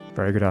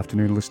Very good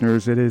afternoon,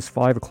 listeners. It is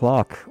 5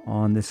 o'clock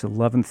on this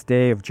 11th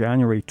day of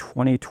January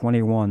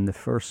 2021, the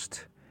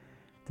first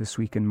This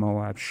Week in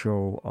Moab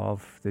show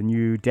of the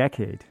new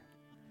decade.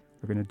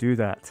 We're going to do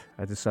that.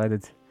 I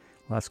decided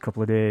last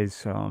couple of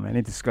days,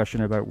 any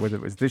discussion about whether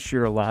it was this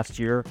year or last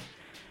year,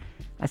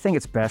 I think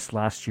it's best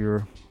last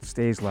year,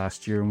 stays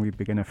last year, and we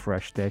begin a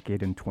fresh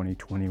decade in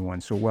 2021.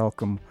 So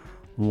welcome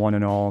one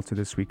and all to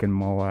This Week in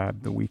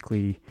Moab, the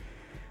weekly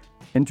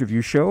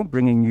interview show,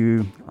 bringing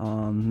you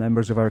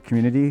members of our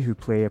community who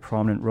play a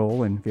prominent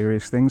role in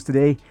various things.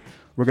 Today,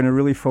 we're going to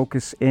really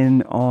focus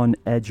in on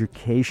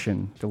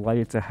education.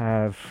 Delighted to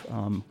have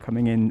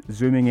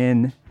zooming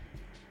in,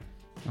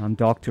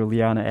 Dr.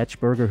 Liana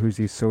Etchberger, who's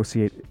the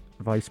Associate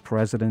Vice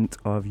President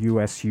of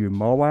USU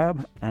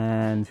Moab.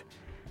 And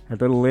a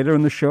little later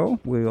in the show,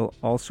 we'll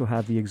also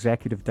have the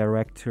Executive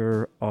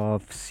Director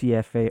of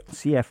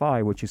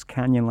CFI, which is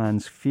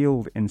Canyonlands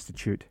Field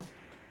Institute.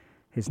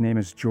 His name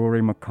is Jory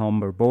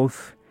McComber.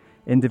 Both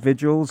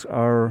individuals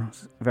are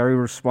very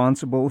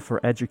responsible for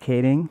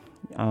educating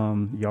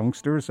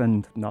youngsters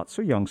and not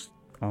so young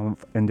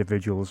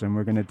individuals, and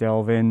we're going to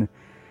delve in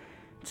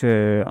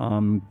to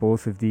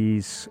both of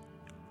these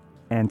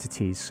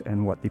entities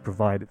and what they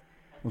provide.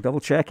 We'll double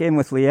check in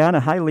with Liana.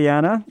 Hi,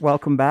 Liana.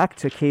 Welcome back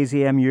to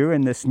KZMU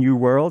in this new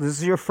world. This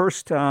is your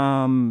first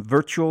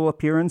virtual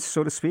appearance,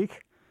 so to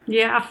speak?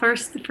 Yeah,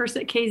 first at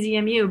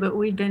KZMU, but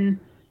we've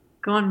been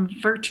going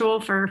virtual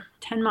for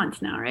 10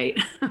 months now,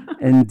 right?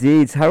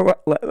 Indeed.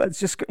 Let's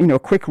just, we'll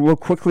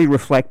quickly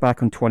reflect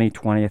back on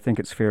 2020. I think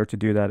it's fair to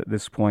do that at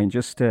this point,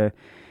 just to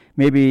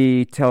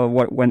maybe tell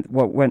what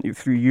went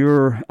through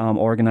your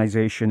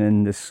organization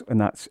in this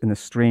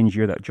strange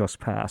year that just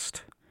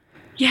passed.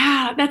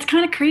 Yeah, that's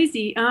kind of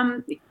crazy.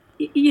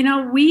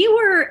 We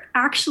were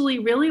actually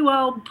really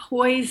well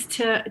poised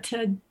to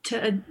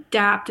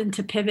adapt and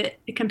to pivot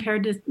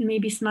compared to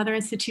maybe some other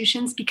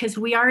institutions, because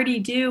we are,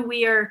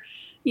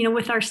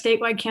 with our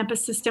statewide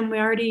campus system, we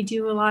already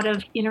do a lot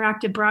of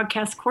interactive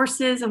broadcast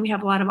courses, and we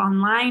have a lot of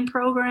online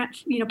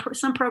programs.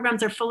 Some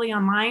programs are fully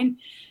online.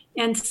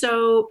 And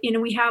so,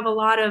 we have a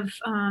lot of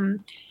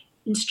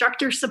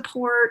instructor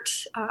support,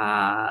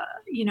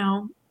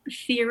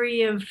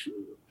 theory of,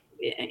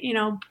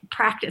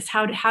 practice,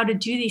 how to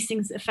do these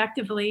things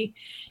effectively.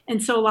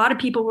 And so a lot of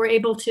people were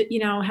able to,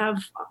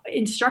 have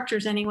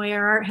instructors anyway,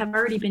 or have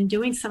already been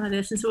doing some of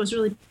this. And so it was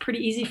really pretty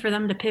easy for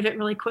them to pivot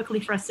really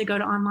quickly for us to go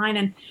to online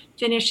and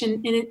finish.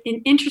 And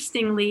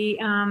interestingly,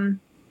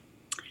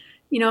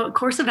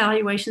 course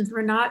evaluations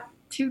were not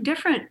too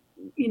different,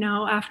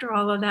 after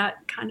all of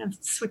that kind of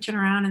switching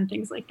around and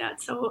things like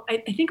that. So I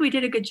think we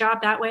did a good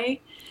job that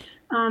way.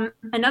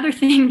 Another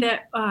thing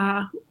that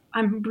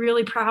I'm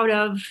really proud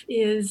of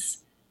is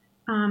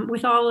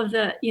with all of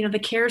the, the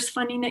CARES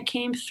funding that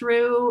came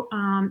through,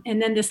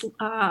 and then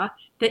the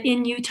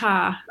In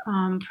Utah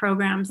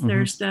programs. Mm-hmm.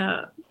 There's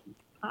the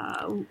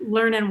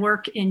Learn and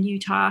Work in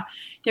Utah.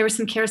 There was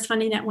some CARES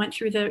funding that went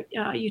through the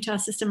Utah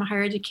System of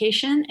Higher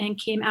Education and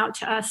came out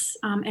to us,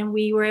 and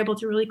we were able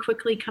to really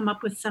quickly come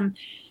up with some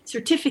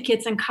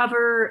certificates and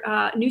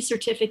cover new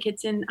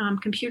certificates in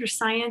computer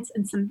science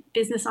and some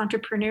business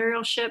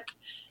entrepreneurship.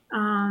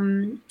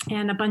 And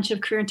a bunch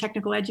of career and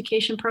technical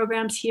education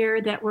programs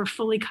here that were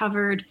fully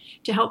covered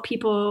to help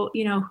people,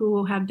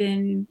 who have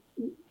been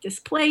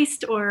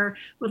displaced or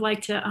would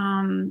like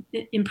to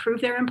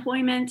improve their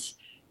employment.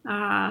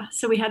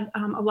 So we had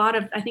a lot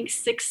of, I think,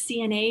 6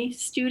 CNA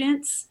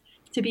students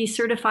to be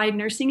certified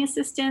nursing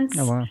assistants.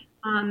 Oh, wow.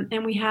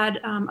 And we had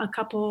a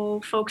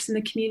couple folks in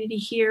the community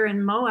here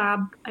in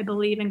Moab, I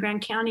believe, in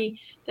Grand County,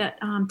 that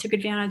took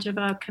advantage of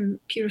a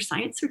computer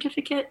science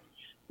certificate.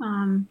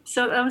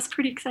 So that was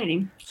pretty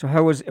exciting. So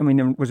was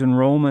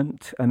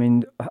enrollment,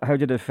 how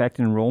did it affect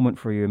enrollment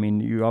for you?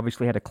 You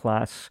obviously had a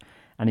class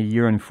and a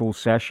year in full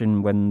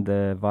session when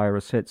the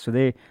virus hit. So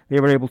they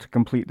were able to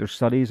complete their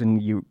studies,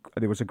 and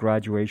there was a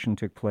graduation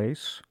took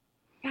place?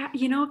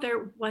 Yeah,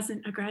 there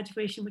wasn't a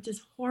graduation, which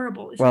is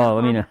horrible.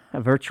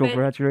 A virtual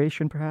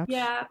graduation perhaps?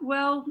 Yeah,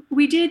 well,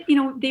 we did,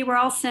 they were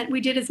all sent.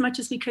 We did as much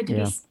as we could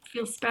to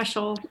feel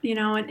special,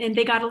 and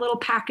they got a little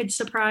package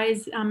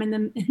surprise in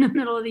the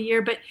middle of the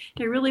year, but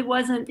there really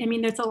wasn't.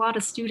 there's a lot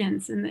of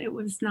students, and it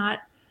was not,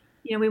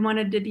 we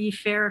wanted to be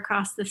fair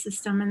across the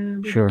system,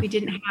 and we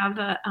didn't have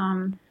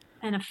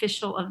an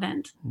official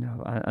event.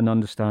 No, and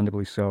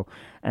understandably so.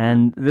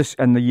 And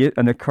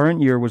the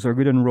current year, was there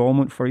good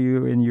enrollment for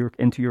you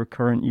into your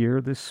current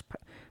year this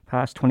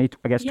past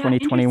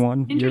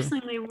 2021?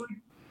 Interestingly,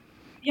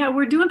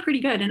 we're doing pretty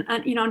good. And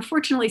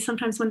unfortunately,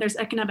 sometimes when there's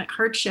economic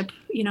hardship,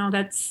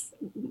 that's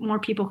more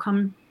people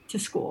come to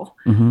school,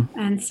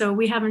 and so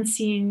we haven't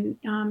seen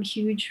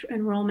huge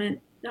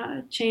enrollment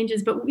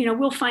changes. But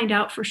we'll find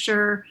out for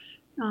sure.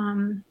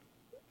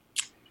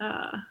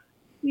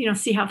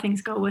 See how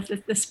things go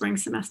with the spring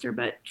semester,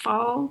 but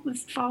fall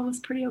was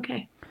pretty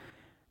okay.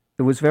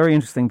 It was very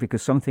interesting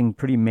because something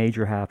pretty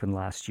major happened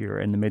last year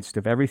in the midst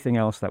of everything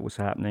else that was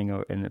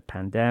happening in the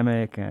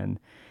pandemic, and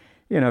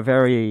a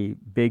very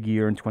big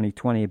year in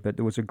 2020, but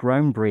there was a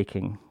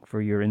groundbreaking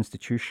for your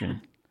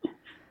institution.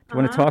 Do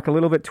you want to talk a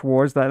little bit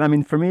towards that? I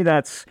mean, for me,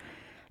 that's,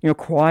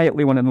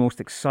 quietly one of the most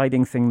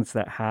exciting things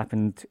that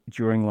happened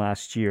during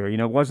last year.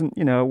 It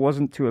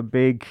wasn't to a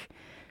big,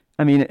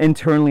 I mean,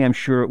 internally, I'm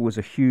sure it was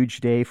a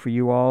huge day for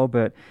you all,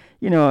 but,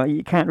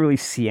 you can't really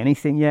see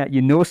anything yet.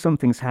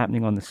 Something's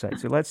happening on the site.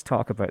 So let's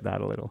talk about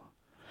that a little,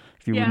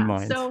 if you wouldn't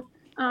mind. So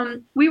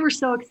we were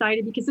so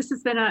excited because this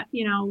has been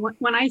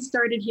when I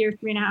started here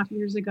 3.5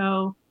 years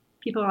ago,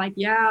 people are like,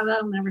 yeah,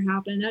 that'll never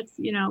happen. That's,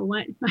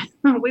 what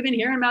we've been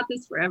hearing about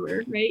this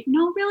forever, right?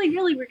 No, really,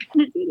 we're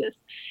going to do this.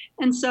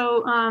 And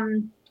so,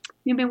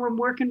 we're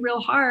working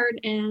real hard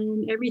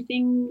and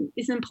everything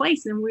is in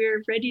place and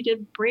we're ready to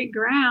break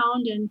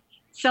ground and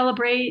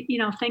celebrate,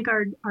 thank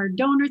our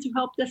donors who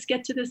helped us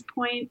get to this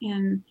point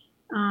and,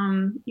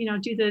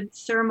 do the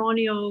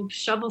ceremonial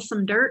shovel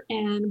some dirt.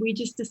 And we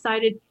just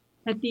decided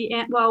at the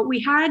end,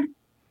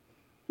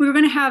 we were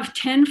going to have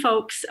 10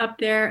 folks up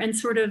there and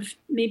sort of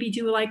maybe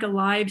do like a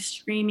live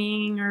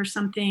streaming or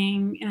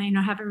something and,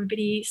 have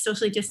everybody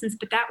socially distanced.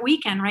 But that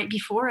weekend, right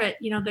before it,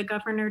 the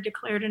governor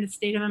declared a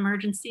state of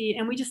emergency.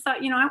 And we just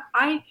thought,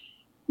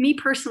 me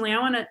personally,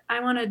 I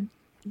want to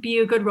be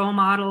a good role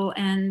model.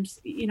 And,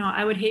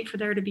 I would hate for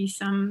there to be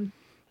some,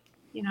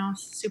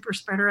 super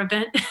spreader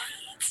event,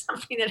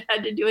 something that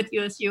had to do with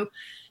USU.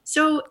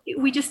 So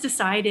we just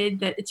decided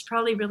that it's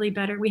probably really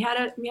better. We had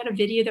a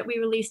video that we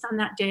released on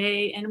that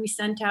day, and we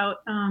sent out,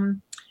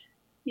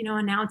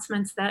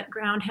 announcements that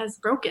ground has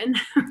broken.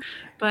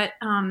 But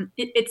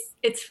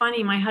it's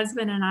funny. My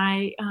husband and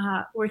I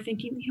were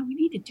thinking, we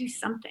need to do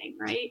something,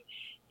 right?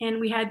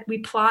 And we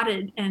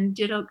plotted and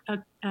did a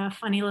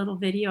funny little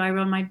video. I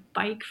rode my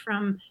bike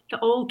from the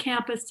old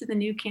campus to the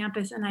new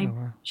campus, and I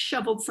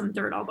shoveled some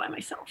dirt all by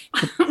myself,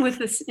 with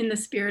this in the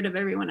spirit of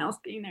everyone else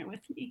being there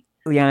with me.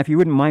 Yeah, if you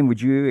wouldn't mind, would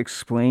you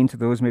explain to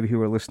those maybe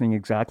who are listening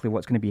exactly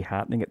what's going to be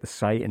happening at the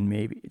site, and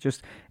maybe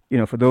just,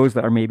 for those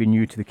that are maybe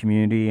new to the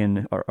community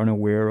and are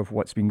unaware of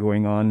what's been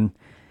going on,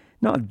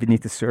 not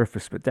beneath the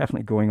surface, but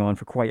definitely going on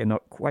for quite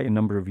a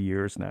number of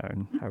years now,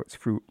 and how it's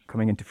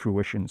coming into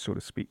fruition, so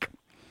to speak.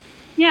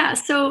 Yeah,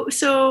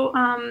 so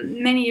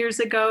many years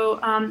ago,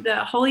 the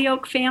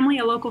Holyoke family,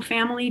 a local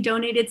family,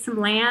 donated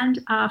some land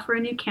for a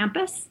new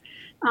campus,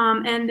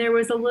 and there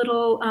was a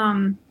little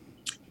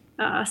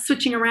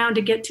switching around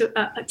to get to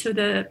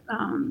the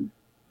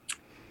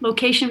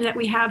location that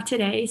we have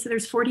today. So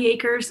there's 40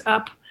 acres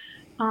up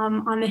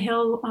on the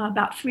hill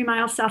about 3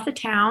 miles south of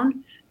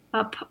town,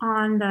 up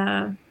on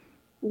the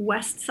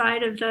west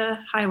side of the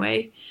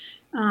highway,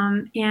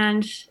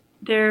 and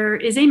there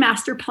is a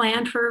master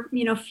plan for,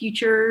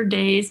 future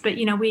days, but,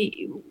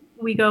 we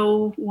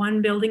go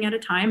one building at a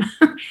time.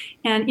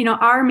 And,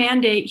 our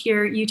mandate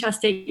here at Utah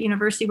State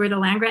University, we're the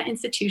land-grant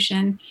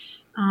institution.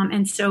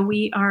 And so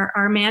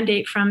our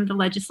mandate from the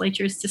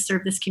legislature is to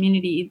serve this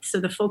community. So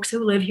the folks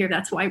who live here,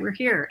 that's why we're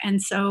here.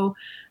 And so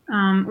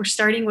we're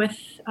starting with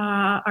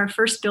our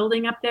first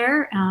building up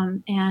there,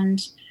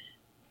 and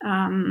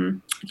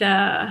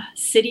the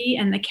city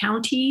and the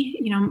county,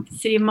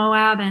 city of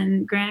Moab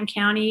and Grand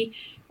County,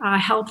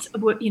 helped.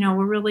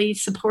 We're really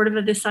supportive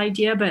of this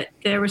idea, but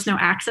there was no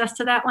access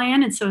to that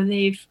land, and so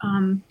they've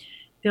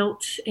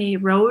built a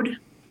road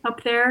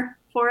up there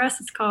for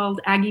us. It's called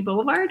Aggie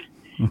Boulevard,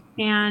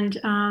 and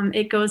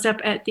it goes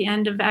up at the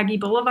end of Aggie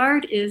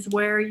Boulevard is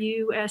where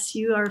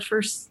USU, our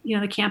first,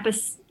 the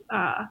campus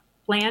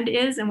land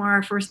is, and where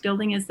our first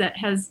building is that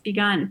has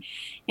begun.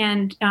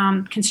 And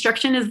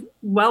construction is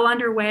well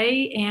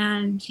underway,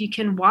 and you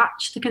can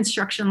watch the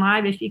construction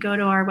live if you go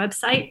to our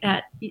website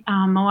at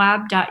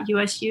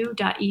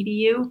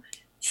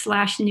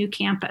moab.usu.edu/new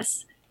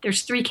campus.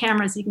 There's 3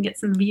 cameras. You can get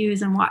some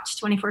views and watch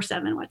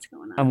 24/7 what's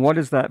going on. And what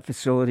is that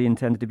facility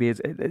intended to be?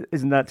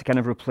 Isn't that to kind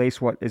of replace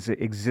what is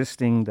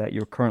existing that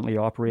you're currently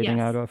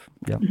operating out of?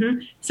 Yeah.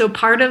 Mm-hmm. So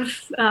part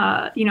of,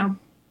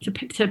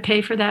 to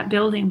pay for that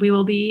building, we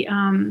will be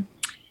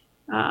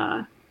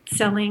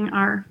selling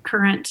our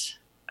current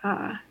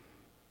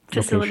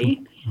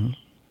facility,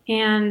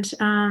 and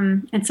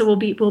so we'll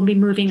be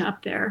moving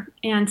up there.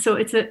 And so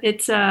it's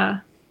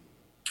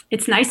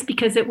nice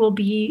because it will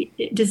be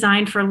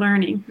designed for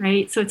learning,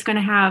 right? So it's going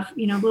to have,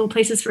 little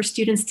places for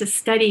students to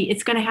study.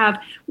 It's going to have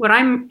what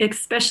I'm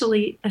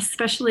especially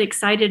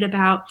excited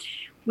about.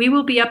 We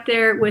will be up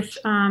there with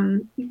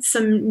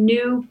some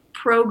new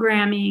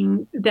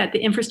programming that the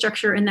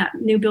infrastructure in that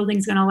new building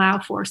is going to allow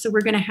for. So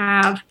we're going to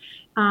have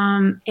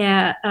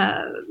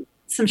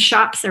some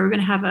shops there. We're going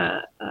to have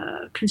a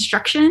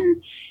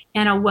construction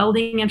and a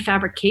welding and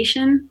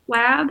fabrication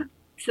lab.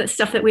 So that's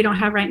stuff that we don't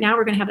have right now.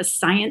 We're going to have a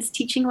science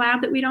teaching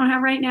lab that we don't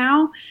have right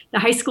now. The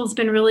high school's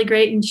been really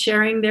great in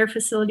sharing their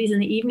facilities in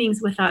the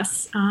evenings with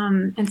us.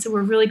 And so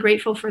we're really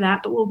grateful for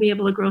that, but we'll be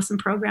able to grow some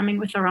programming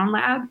with our own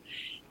lab.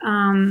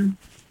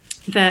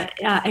 The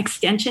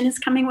extension is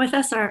coming with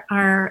us,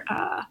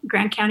 our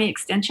Grand County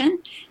Extension,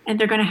 and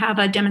they're going to have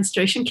a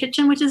demonstration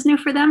kitchen, which is new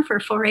for them, for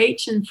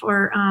 4-H and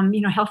for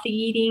healthy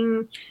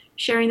eating,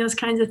 sharing those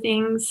kinds of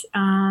things.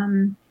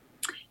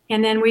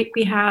 And then we'll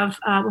have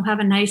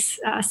a nice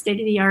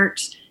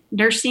state-of-the-art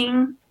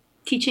nursing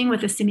teaching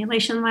with a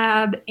simulation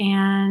lab,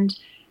 and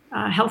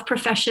health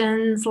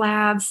professions,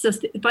 labs, so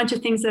a bunch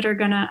of things that are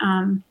going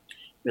to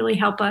really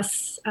help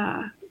us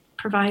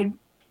provide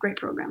great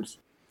programs.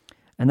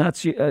 And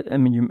that's,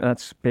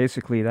 that's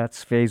basically,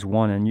 that's phase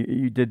one. And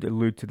you did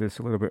allude to this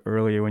a little bit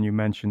earlier when you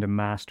mentioned a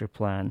master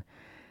plan.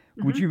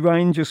 Would you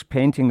mind just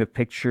painting the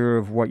picture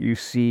of what you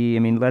see? I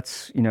mean,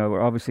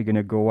 we're obviously going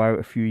to go out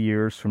a few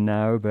years from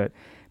now, but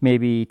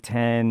maybe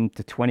 10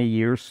 to 20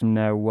 years from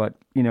now, what,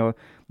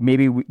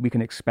 maybe we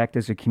can expect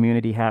as a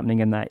community happening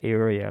in that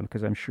area,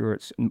 because I'm sure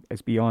it's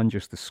beyond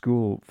just the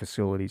school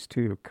facilities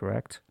too,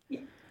 correct?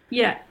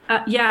 Yeah.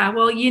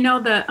 Well,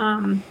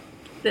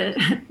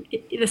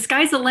 the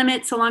sky's the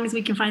limit so long as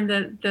we can find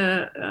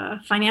the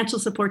financial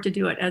support to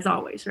do it, as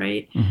always,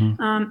 right?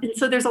 And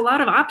so there's a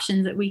lot of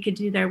options that we could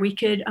do there. We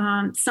could,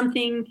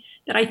 something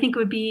that I think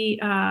would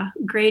be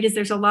great is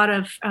there's a lot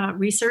of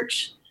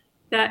research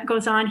that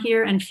goes on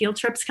here and field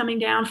trips coming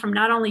down from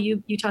not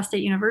only Utah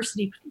State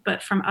University,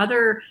 but from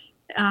other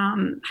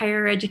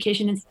higher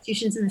education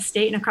institutions in the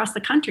state and across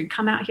the country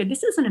come out here.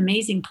 This is an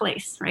amazing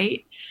place,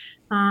 right?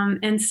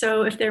 And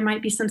so if there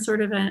might be some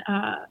sort of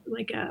a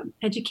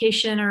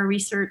education or a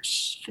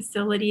research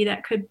facility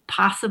that could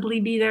possibly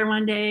be there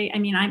one day. I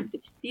mean,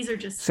 these are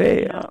just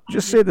say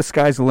the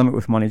sky's the limit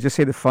with money. Just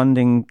say the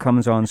funding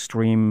comes on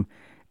stream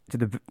to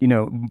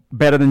the,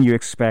 better than you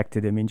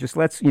expected. I mean, just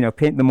let's,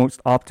 paint the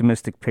most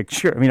optimistic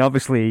picture. I mean,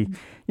 obviously,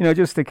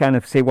 just to kind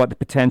of say what the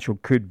potential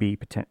could be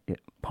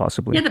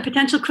possibly. Yeah, the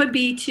potential could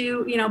be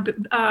to,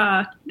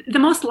 the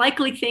most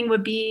likely thing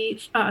would be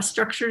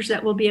structures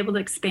that will be able to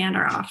expand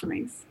our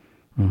offerings.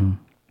 Mm-hmm.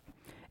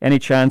 Any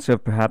chance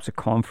of perhaps a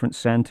conference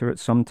center at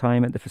some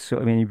time at the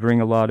facility? I mean, you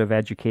bring a lot of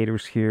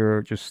educators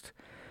here, just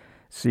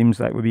seems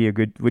that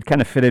would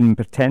kind of fit in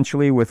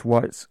potentially with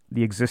what's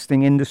the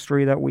existing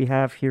industry that we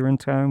have here in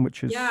town,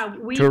 which is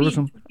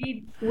tourism.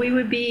 We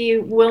would be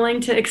willing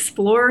to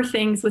explore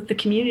things with the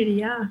community.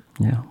 Yeah.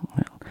 Yeah.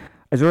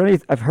 Is there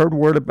I've heard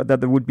word about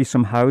that there would be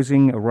some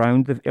housing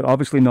around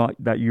obviously not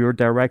that you're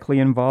directly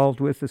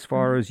involved with as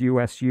far as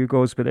USU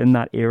goes, but in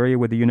that area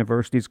where the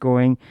university's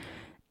going,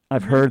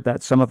 I've heard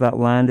that some of that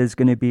land is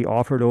going to be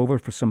offered over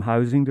for some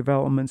housing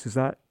developments. Is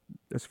that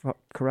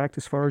correct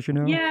as far as you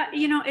know? Yeah,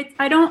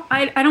 I don't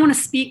want to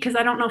speak because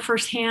I don't know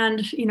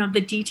firsthand,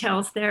 the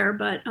details there.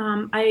 But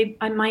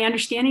my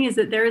understanding is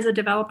that there is a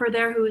developer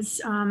there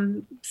who's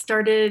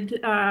started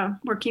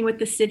working with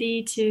the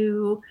city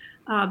to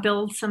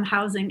build some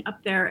housing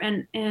up there,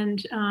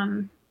 and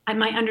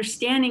my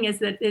understanding is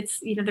that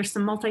it's there's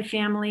some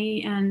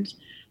multifamily and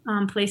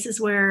places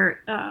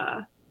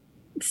where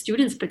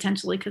students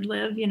potentially could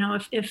live.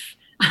 If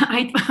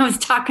I was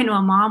talking to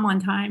a mom one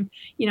time,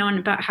 and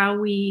about how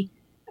we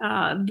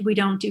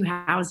don't do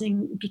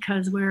housing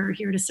because we're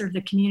here to serve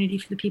the community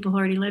for the people who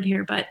already live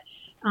here. But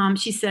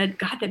she said,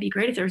 God, that'd be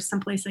great if there was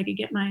someplace I could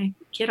get my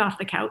kid off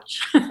the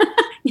couch,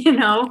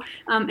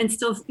 and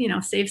still,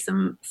 save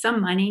some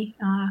money.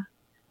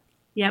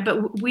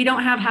 But we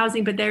don't have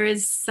housing, but there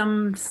is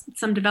some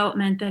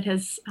development that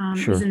is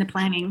in the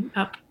planning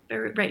up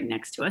right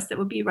next to us that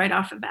would be right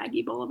off of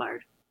Aggie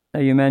Boulevard. Now,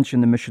 you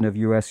mentioned the mission of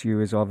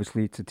USU is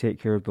obviously to take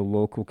care of the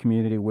local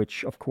community,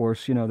 which, of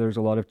course, there's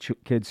a lot of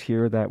kids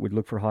here that would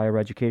look for higher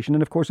education.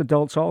 And, of course,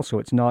 adults also.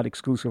 It's not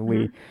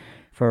exclusively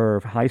for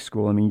high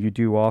school. I mean, you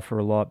do offer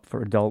a lot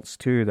for adults,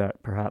 too,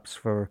 that perhaps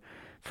for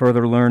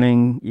further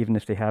learning, even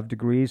if they have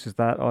degrees. Is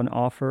that on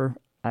offer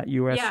at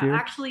USU? Yeah,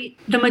 actually,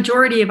 the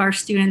majority of our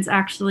students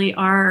actually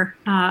are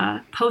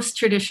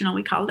post-traditional,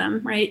 we call them,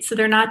 right? So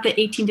they're not the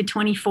 18 to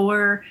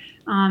 24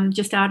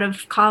 just out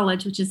of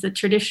college, which is the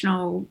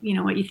traditional,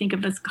 what you think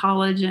of as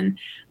college. And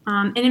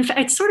in fact,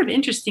 it's sort of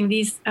interesting.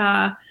 These,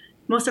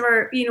 most of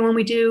our, when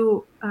we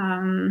do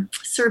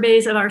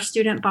surveys of our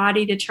student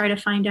body to try to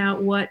find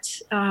out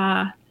what,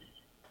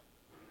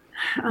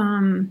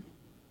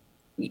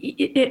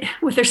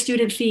 with their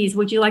student fees,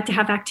 would you like to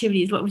have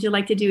activities? What would you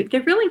like to do?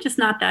 They're really just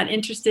not that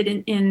interested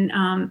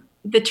in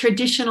the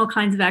traditional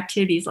kinds of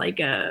activities like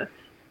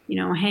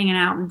hanging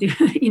out and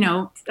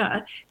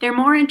they're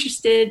more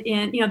interested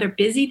in, they're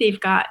busy. They've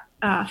got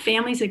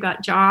families, they've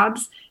got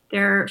jobs,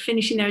 they're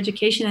finishing their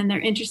education, and they're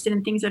interested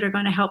in things that are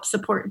going to help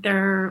support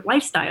their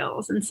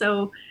lifestyles. And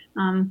so,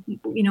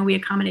 we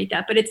accommodate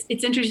that. But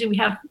it's interesting. We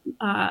have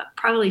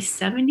probably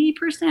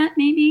 70%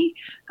 maybe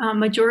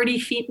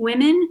majority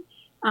women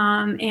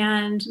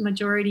and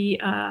majority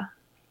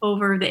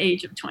over the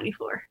age of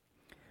 24.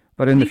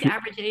 But I think the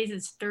average age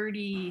is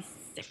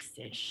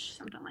 36-ish,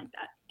 something like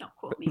that. Don't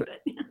quote me,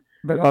 but.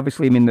 But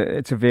obviously, I mean,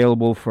 it's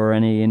available for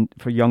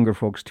for younger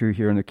folks too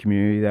here in the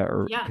community that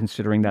are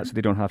considering that, so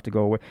they don't have to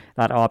go away.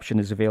 That option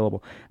is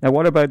available. Now,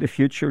 what about the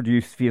future? Do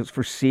you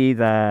foresee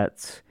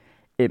that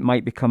it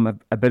might become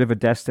a bit of a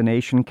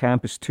destination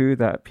campus too,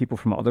 that people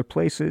from other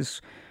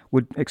places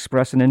would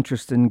express an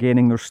interest in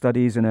gaining their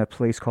studies in a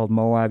place called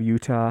Moab,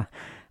 Utah?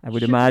 I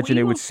would imagine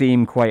it would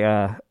seem quite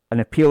an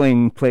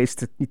appealing place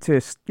to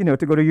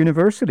go to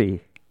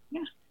university.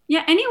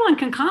 Yeah, anyone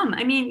can come.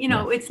 I mean,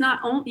 it's not,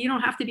 you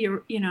don't have to be,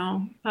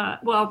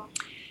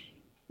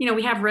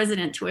 we have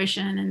resident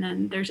tuition and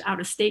then there's out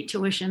of state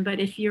tuition. But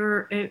if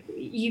you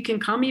can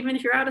come even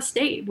if you're out of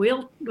state.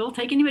 We'll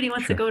take anybody who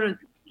wants to Sure. go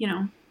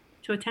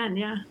to attend.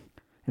 Yeah.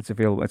 It's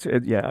available.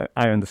 Yeah,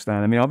 I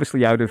understand. I mean,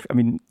 obviously,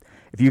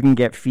 if you can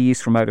get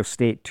fees from out of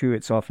state too,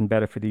 it's often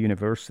better for the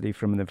university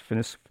from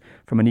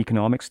an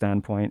economic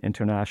standpoint,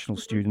 international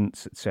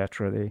students,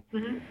 etc. They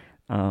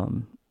Mm-hmm.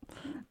 um,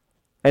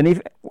 any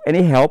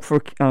any help for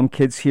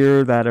kids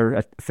here that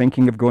are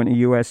thinking of going to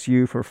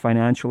USU for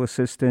financial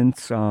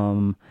assistance?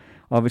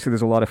 Obviously,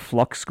 there's a lot of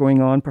flux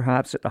going on,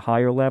 perhaps at the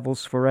higher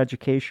levels for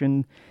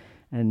education,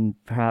 and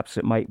perhaps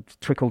it might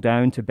trickle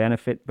down to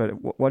benefit. But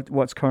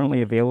what's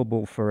currently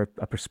available for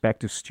a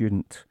prospective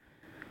student?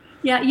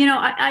 Yeah,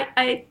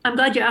 I'm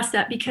glad you asked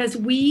that because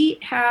we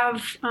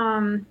have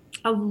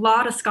a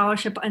lot of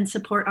scholarship and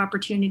support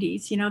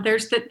opportunities.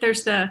 There's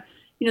the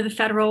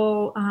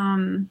federal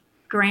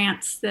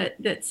grants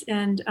that's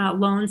and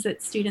loans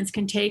that students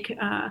can take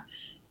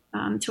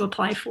to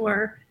apply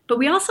for. But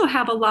we also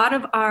have a lot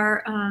of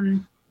our.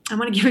 I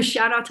want to give a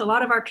shout out to a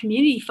lot of our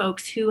community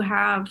folks who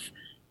have.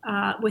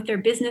 With their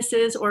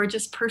businesses or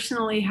just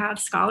personally have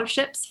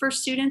scholarships for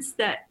students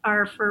that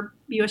are for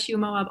USU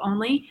Moab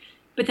only.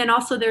 But then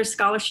also there's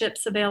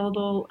scholarships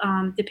available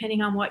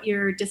depending on what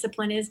your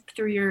discipline is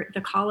through the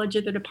college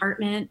or the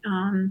department.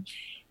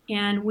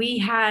 And we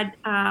had,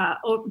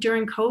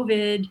 during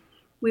COVID,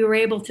 we were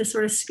able to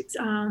sort of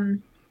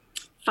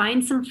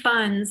find some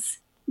funds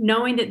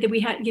knowing that we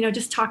had,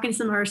 just talking to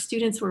some of our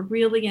students were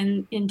really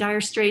in dire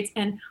straits.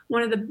 And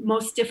one of the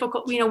most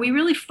difficult, we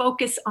really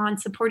focus on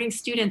supporting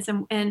students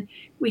and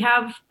we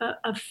have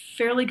a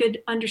fairly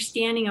good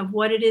understanding of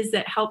what it is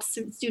that helps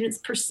students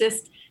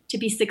persist to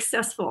be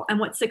successful. And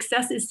what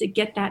success is to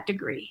get that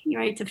degree,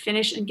 right? To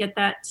finish and get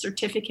that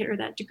certificate or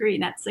that degree,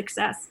 and that's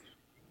success.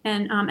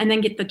 And then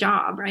get the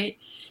job, right?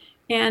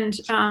 And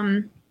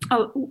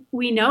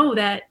we know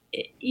that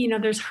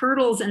there's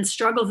hurdles and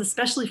struggles,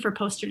 especially for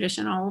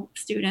post-traditional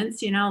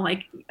students.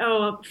 Like,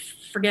 oh,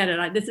 forget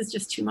it, this is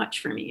just too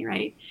much for me,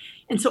 right?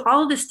 And so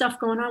all of this stuff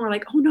going on, we're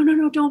like, oh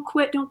no, don't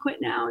quit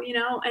now,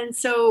 And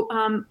so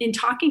in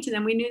talking to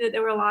them, we knew that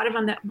there were a lot of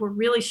them that were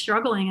really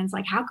struggling. And it's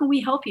like, how can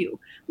we help you?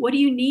 What do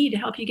you need to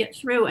help you get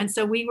through? And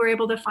so we were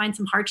able to find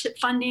some hardship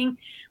funding.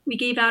 We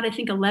gave out, I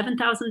think,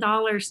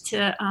 $11,000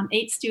 to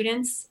 8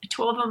 students.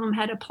 12 of them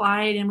had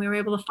applied, and we were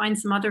able to find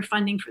some other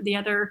funding for the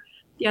others,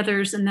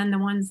 and then the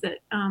ones that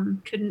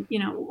couldn't.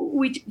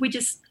 We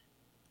just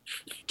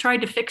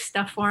tried to fix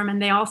stuff for them,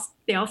 and they all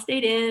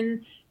stayed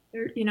in.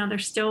 They're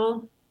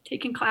still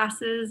taking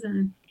classes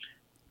and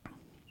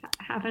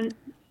have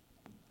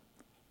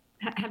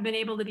been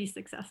able to be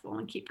successful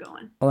and keep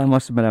going. Well, I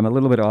must admit, I'm a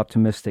little bit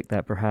optimistic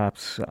that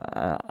perhaps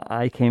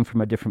I came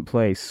from a different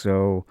place,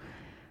 so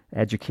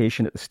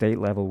education at the state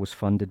level was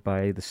funded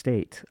by the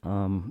state.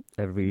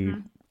 Every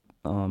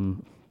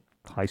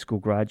high school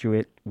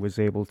graduate was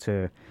able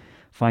to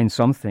find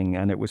something,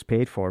 and it was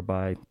paid for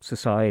by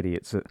society.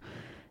 It's an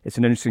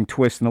interesting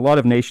twist, and a lot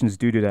of nations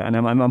do that. And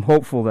I'm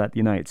hopeful that the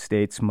United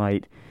States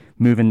might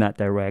move in that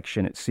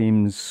direction. It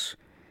seems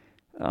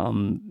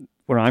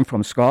where I'm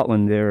from,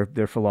 Scotland,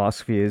 their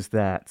philosophy is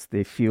that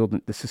they feel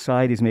that the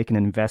society is making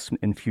an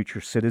investment in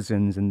future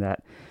citizens, and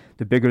that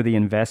the bigger the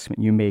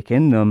investment you make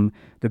in them,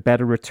 the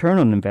better return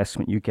on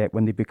investment you get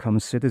when they become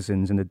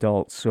citizens and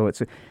adults. So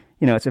it's a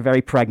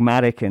very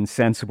pragmatic and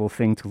sensible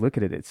thing to look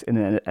at it. It's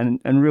and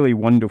really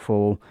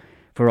wonderful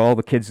for all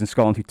the kids in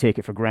Scotland who take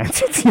it for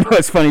granted.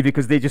 It's funny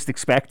because they just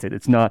expect it.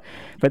 It's not,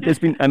 but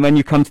and when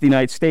you come to the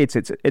United States,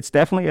 it's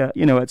definitely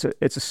it's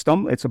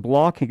a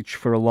blockage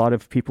for a lot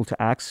of people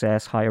to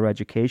access higher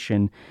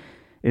education.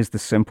 Is the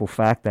simple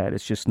fact that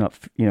it's just not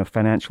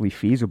financially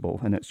feasible,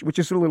 and which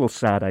is a little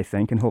sad, I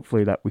think, and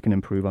hopefully that we can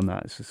improve on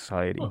that as a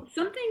society. Well,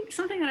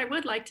 something that I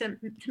would like to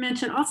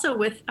mention also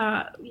with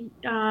our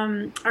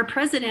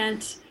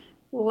president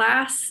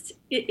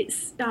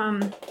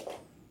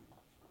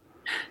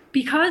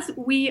because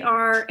we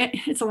are,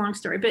 it's a long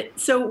story, but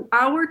so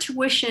our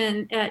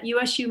tuition at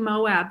USU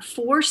Moab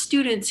for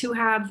students who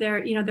have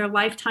their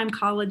lifetime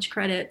college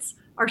credits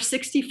are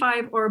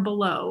 65 or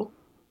below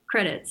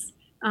credits.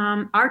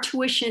 Our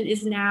tuition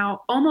is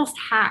now almost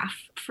half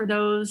for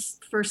those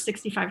first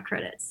 65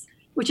 credits,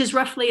 which is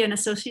roughly an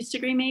associate's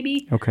degree,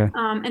 maybe. Okay.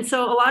 And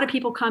so a lot of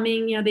people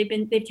coming,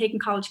 they've taken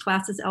college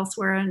classes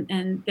elsewhere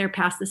and they're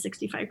past the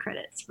 65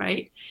 credits,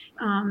 right?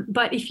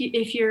 But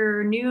if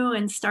you're new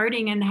and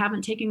starting and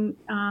haven't taken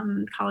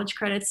college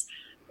credits,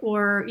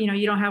 or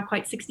you don't have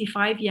quite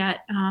 65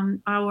 yet,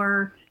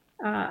 our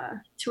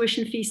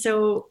tuition fee.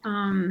 So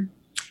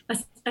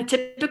a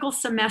typical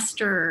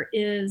semester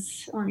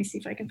is. Let me see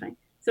if I can find.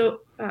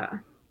 So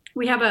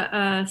we have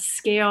a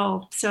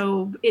scale.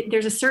 So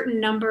there's a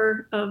certain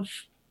number of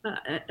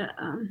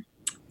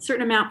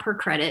certain amount per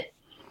credit,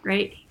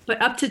 right?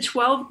 But up to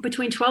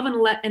between 12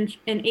 and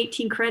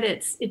 18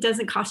 credits, it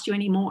doesn't cost you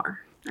any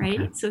more,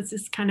 right? Okay. So it's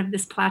just kind of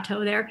this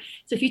plateau there.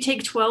 So if you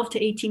take 12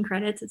 to 18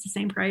 credits, it's the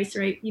same price,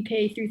 right? You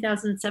pay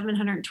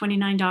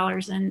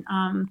 $3,729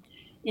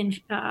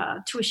 in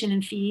tuition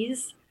and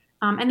fees.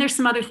 And there's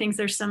some other things.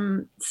 There's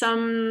some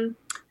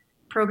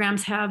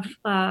programs have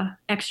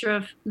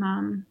extra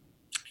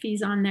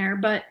fees on there,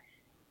 but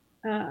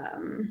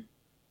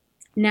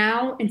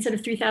now instead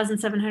of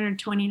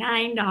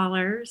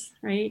 $3,729,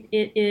 right,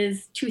 it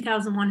is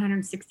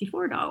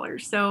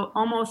 $2,164. So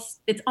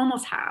it's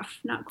almost half,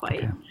 not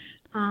quite.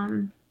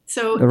 Okay.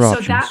 So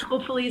that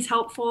hopefully is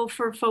helpful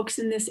for folks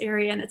in this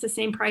area, and it's the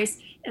same price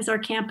as our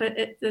campus.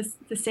 It's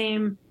the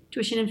same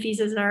tuition and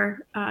fees as our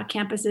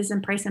campuses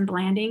in Price and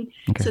Blanding,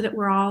 so that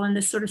we're all in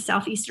this sort of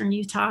southeastern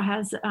Utah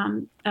has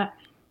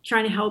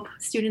trying to help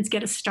students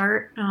get a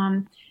start.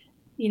 And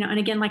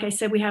again, like I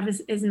said, we have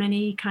as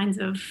many kinds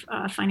of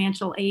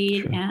financial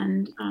aid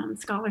and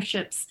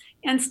scholarships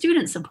and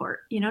student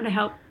support,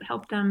 to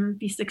help them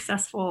be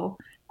successful.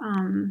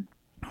 I'm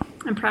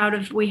proud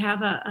of, we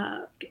have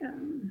a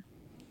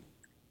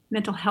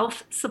mental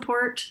health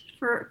support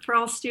for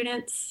all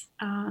students.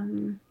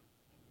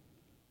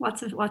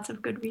 Lots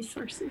of good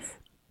resources.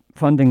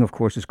 Funding, of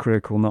course, is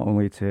critical not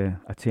only to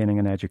attaining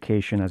an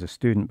education as a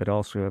student, but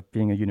also of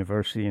being a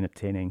university and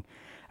attaining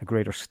a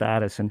greater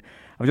status. And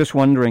I was just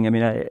wondering,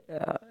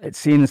 it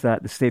seems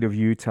that the state of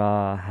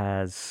Utah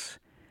is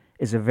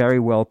a very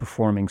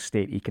well-performing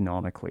state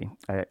economically.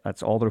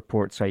 That's all the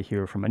reports I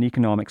hear. From an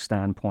economic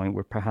standpoint,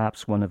 we're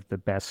perhaps one of the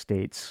best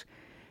states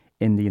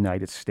in the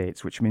United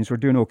States, which means we're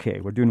doing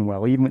okay. We're doing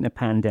well, even in a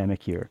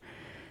pandemic year.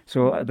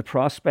 So the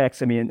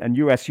prospects, and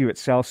USU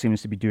itself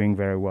seems to be doing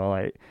very well.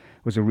 It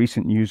was a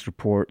recent news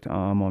report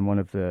on one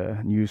of the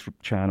news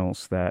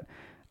channels that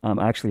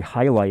actually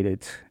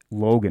highlighted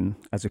Logan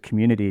as a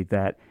community,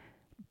 that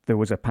there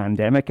was a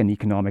pandemic and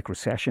economic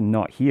recession,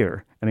 not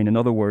here. In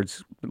other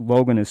words,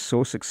 Logan is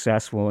so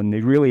successful, and they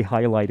really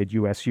highlighted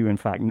USU. In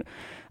fact,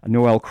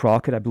 Noelle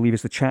Crockett, I believe,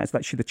 is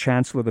actually the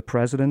chancellor, the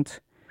president.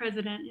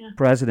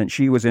 President.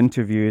 She was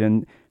interviewed,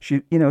 and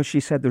she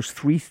said there's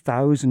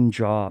 3,000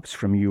 jobs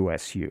from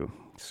USU.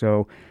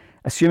 So,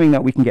 assuming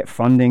that we can get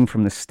funding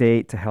from the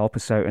state to help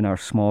us out in our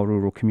small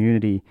rural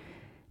community,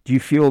 do you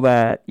feel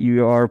that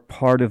you are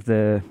part of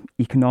the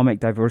economic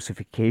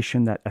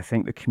diversification that I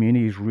think the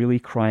community is really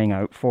crying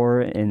out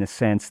for, in the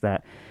sense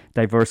that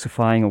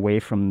diversifying away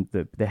from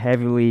the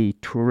heavily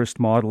tourist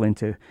model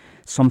into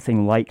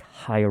something like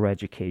higher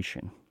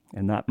education?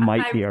 And that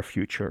might be our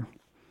future.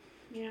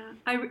 Yeah,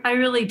 I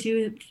really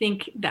do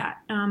think that.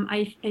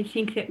 I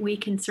think that we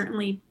can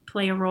certainly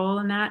play a role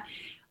in that.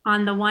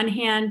 On the one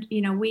hand,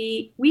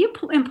 we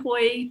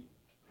employ,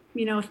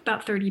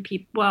 about 30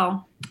 people.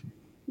 Well,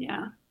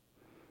 yeah.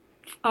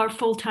 Our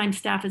full-time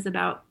staff is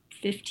about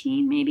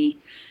 15, maybe.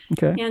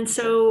 Okay. And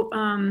so,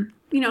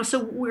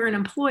 so we're an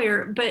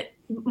employer, but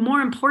more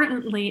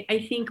importantly, I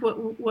think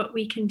what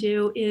we can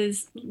do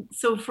is,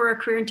 so for our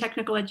career and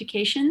technical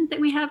education that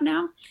we have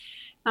now,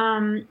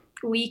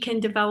 we can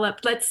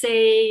develop, let's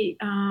say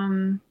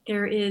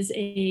there is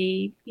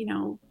a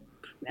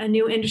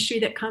new industry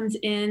that comes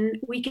in,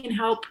 we can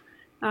help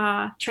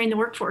train the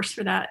workforce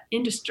for that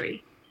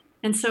industry.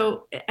 And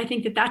so I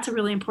think that that's a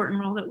really important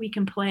role that we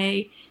can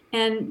play.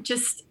 And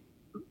just,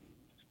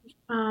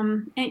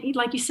 and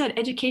like you said,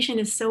 education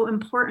is so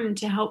important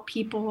to help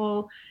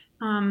people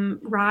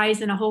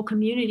rise in a whole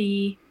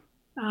community,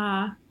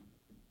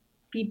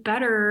 be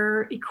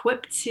better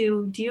equipped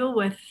to deal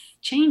with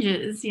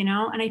changes, and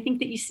I think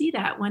that you see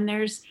that when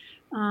there's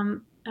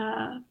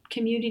a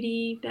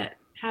community that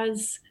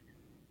has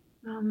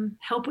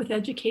help with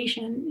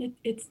education,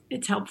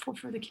 it's helpful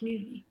for the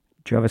community.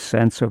 Do you have a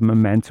sense of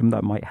momentum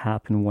that might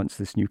happen once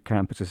this new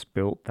campus is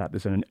built, that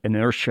there's an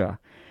inertia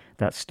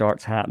that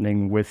starts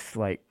happening with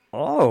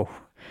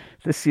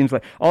this seems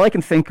like, all I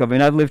can think of,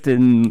 I've lived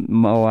in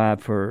Moab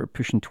for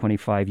pushing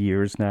 25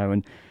 years now,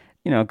 and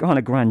gone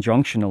to Grand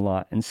Junction a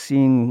lot and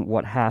seeing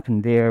what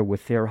happened there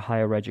with their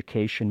higher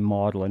education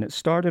model. And it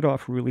started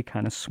off really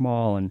kind of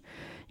small and,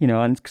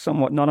 and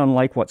somewhat not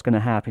unlike what's going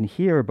to happen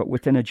here, but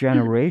within a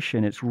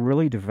generation, it's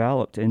really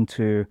developed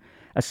into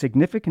a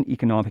significant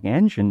economic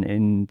engine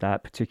in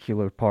that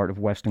particular part of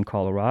Western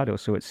Colorado.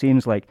 So it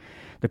seems like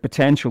the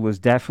potential is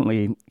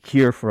definitely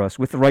here for us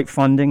with the right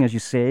funding, as you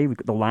say. We've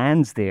got the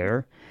lands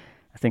there.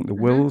 I think the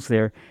will's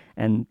there,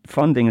 and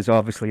funding is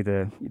obviously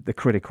the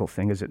critical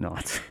thing, is it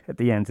not? At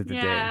the end of the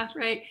day. Yeah,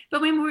 right.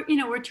 But when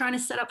we're trying to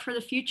set up for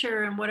the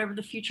future and whatever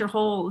the future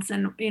holds,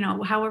 and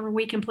however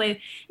we can play.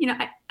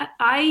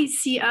 I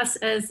see us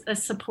as a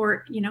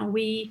support.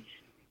 We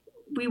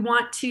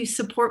want to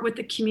support what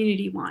the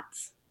community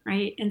wants,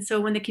 right? And so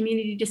when the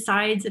community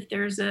decides if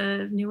there's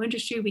a new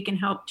industry, we can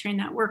help train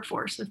that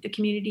workforce. If the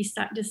community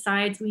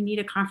decides we need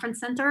a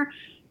conference center,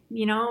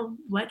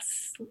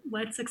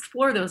 let's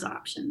explore those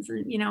options.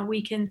 And,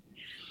 we can,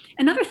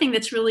 another thing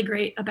that's really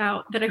great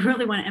that I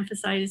really want to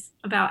emphasize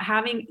about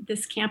having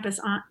this campus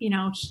on,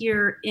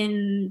 here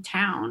in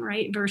town,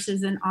 right,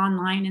 versus an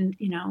online, and,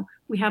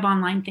 we have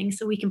online things,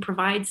 so we can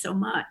provide so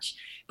much,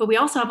 but we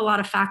also have a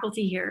lot of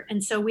faculty here.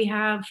 And so we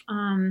have,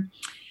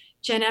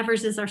 Jen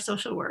Evers is our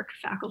social work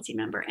faculty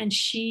member, and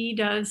she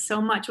does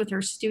so much with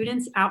her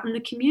students out in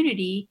the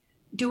community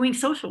doing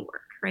social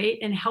work, right,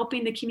 and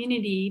helping the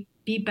community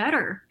be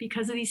better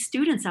because of these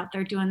students out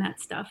there doing that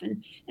stuff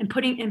and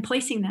putting and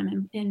placing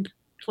them in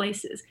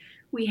places.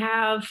 We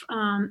have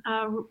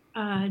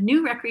a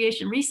new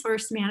recreation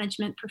resource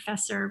management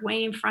professor,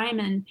 Wayne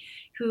Fryman,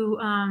 who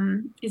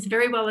is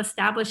very well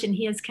established, and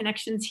he has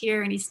connections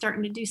here, and he's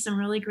starting to do some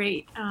really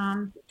great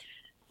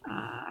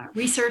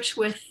research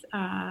with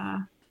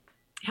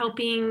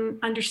helping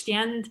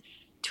understand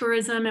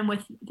tourism.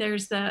 And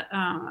there's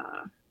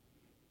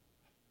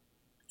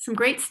some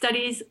great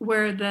studies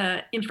where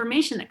the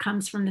information that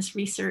comes from this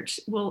research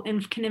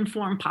can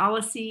inform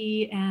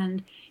policy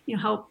and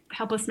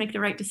help us make the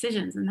right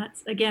decisions. And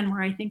that's, again,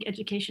 where I think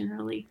education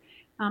really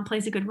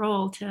plays a good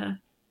role, to,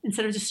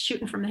 instead of just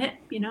shooting from the hip,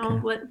 okay.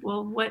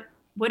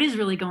 What is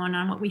really going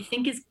on? What we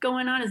think is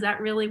going on, is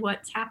that really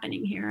what's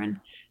happening here? And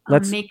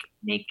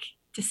make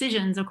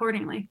decisions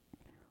accordingly.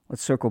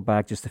 Let's circle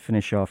back just to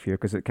finish off here,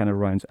 because it kind of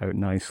rounds out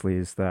nicely,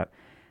 is that,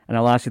 and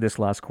I'll ask you this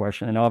last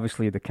question, and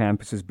obviously the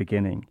campus is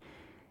beginning.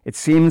 It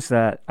seems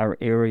that our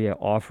area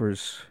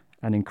offers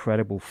an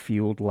incredible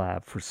field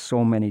lab for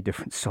so many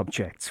different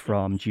subjects,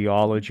 from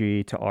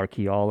geology to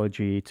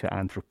archaeology to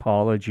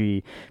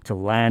anthropology to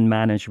land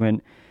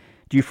management.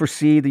 Do you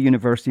foresee the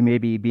university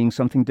maybe being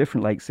something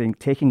different, like saying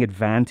taking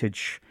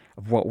advantage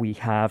of what we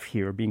have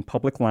here, being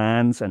public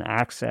lands, and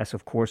access,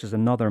 of course, is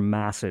another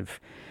massive,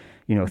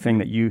 thing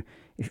that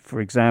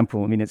for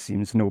example, I mean, it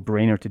seems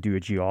no-brainer to do a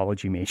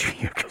geology major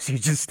here,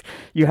 because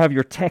you have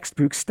your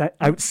textbooks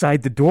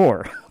outside the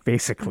door,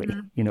 basically.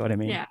 Mm-hmm. You know what I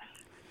mean? Yeah.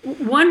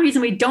 One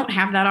reason we don't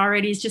have that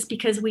already is just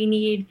because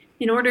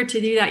in order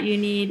to do that, you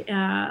need,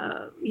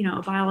 a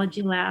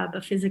biology lab,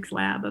 a physics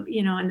lab,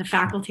 and the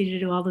faculty to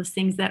do all those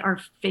things that are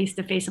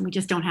face-to-face, and we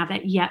just don't have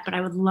that yet, but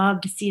I would love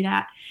to see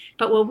that.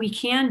 But what we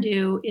can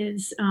do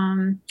is,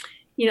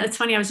 it's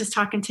funny, I was just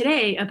talking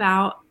today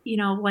about,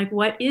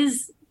 what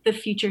is the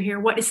future here?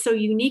 What is so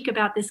unique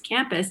about this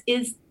campus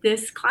is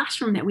this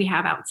classroom that we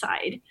have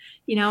outside,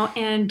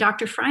 and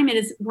Dr. Fryman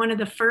is one of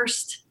the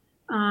first,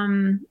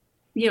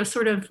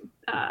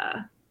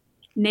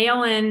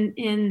 nail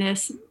in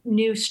this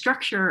new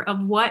structure of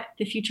what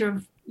the future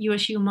of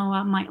USU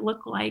Moab might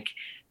look like.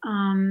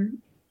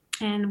 And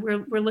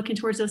we're looking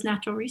towards those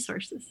natural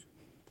resources.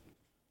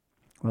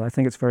 Well, I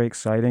think it's very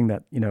exciting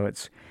that,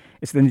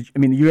 the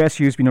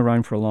USU has been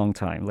around for a long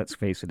time. Let's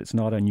face it, it's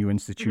not a new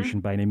institution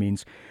by any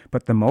means,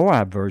 but the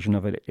Moab version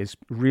of it is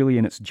really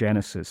in its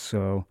genesis.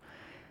 So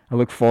I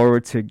look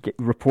forward to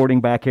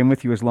reporting back in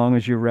with you as long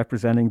as you're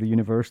representing the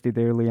university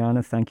there,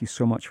 Liana. Thank you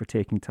so much for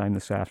taking time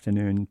this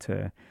afternoon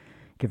to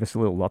give us a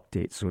little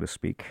update, so to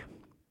speak.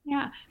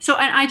 Yeah. So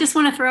I just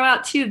want to throw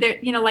out too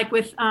that, like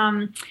with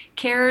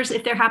CARES,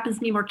 if there happens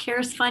to be more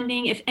CARES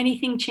funding, if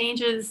anything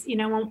changes,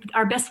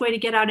 our best way to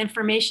get out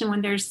information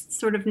when there's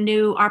sort of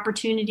new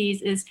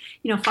opportunities is,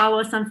 follow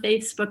us on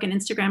Facebook and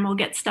Instagram. We'll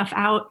get stuff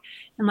out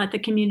and let the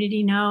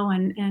community know,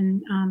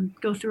 and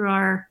go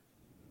through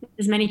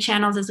as many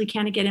channels as we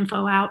can to get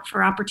info out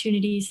for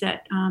opportunities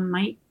that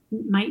might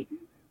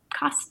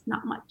cost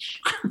not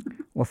much.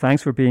 Well,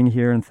 thanks for being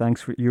here, and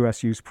thanks for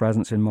USU's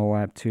presence in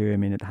Moab too. I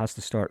mean, it has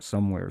to start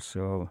somewhere.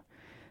 So,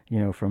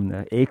 from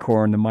the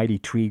acorn, the mighty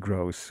tree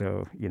grows.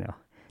 So,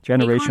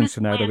 generations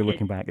from now, they'll be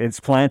looking back. It's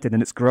planted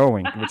and it's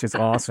growing, which is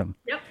awesome.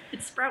 Yep,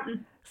 it's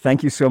sprouting.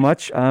 Thank you so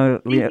much.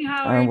 Thank you,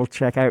 Howard. We'll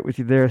check out with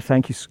you there.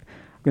 Thank you.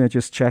 I'm going to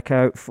just check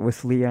out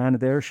with Leanne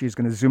there. She's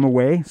going to zoom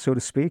away, so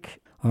to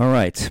speak. All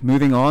right,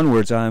 moving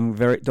onwards, I'm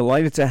very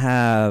delighted to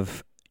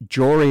have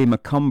Jory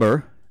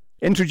Macumber.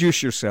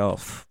 Introduce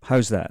yourself.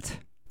 How's that?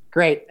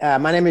 Great.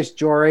 My name is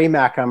Jory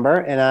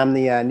Macumber, and I'm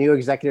the new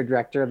executive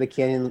director of the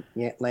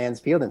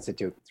Canyonlands Field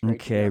Institute.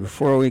 Okay,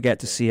 before we get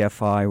to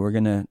CFI, we're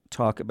going to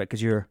talk about,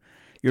 because you're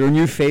a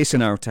new face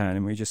in our town,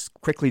 and we just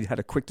quickly had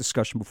a quick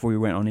discussion before we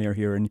went on air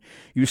here, and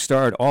you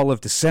started all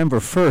of December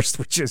 1st,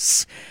 which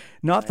is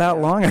not that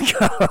long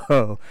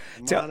ago.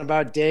 I'm on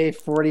about day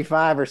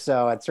 45 or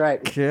so. That's right.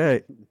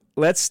 Okay.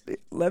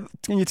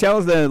 Can you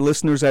tell the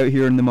listeners out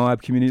here in the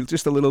Moab community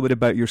just a little bit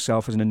about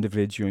yourself as an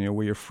individual,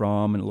 where you're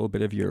from, and a little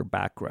bit of your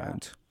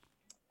background?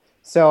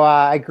 So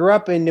I grew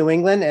up in New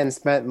England and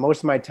spent most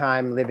of my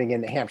time living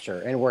in New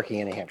Hampshire and working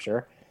in New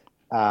Hampshire.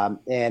 And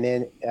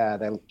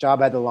the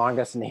job I had the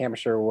longest in New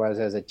Hampshire was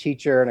as a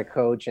teacher and a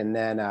coach, and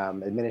then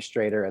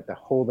administrator at the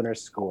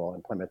Holderness School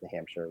in Plymouth, New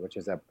Hampshire, which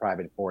is a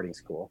private boarding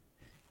school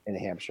in New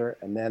Hampshire.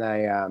 And then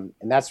and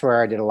that's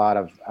where I did a lot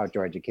of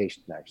outdoor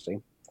education,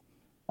 actually.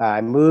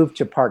 I moved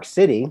to Park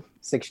City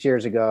 6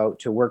 years ago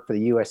to work for the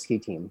U.S. ski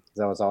team, because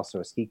I was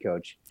also a ski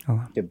coach,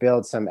 to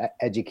build some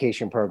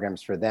education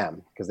programs for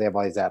them, because they have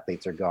all these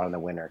athletes are gone in the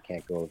winter,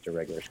 can't go to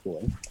regular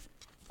schooling.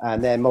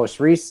 And then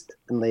most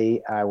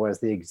recently, I was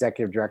the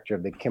executive director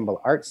of the Kimball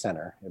Art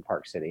Center in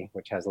Park City,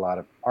 which has a lot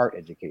of art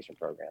education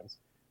programs.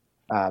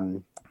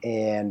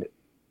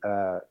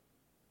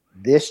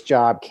 This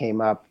job came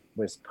up,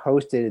 was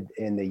posted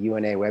in the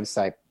UNA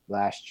website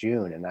last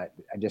June, and I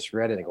just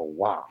read it and go,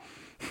 wow.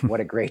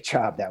 What a great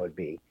job that would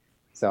be.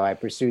 So I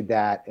pursued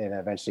that and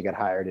eventually got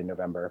hired in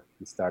November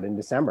and started in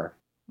December.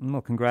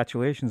 Well,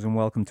 congratulations and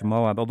welcome to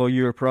Moab. Although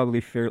you're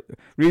probably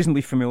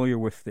reasonably familiar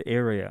with the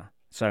area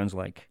sounds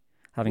like.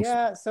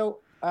 Yeah, so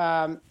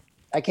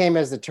I came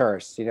as a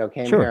tourist, came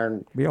Sure, here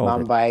and we all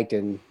mountain did. biked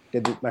and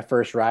my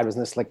first ride was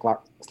in the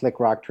Slick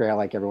Rock Trail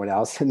like everyone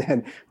else, and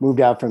then moved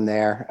out from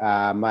there.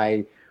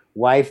 My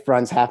wife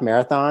runs half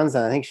marathons,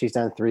 and I think she's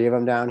done 3 of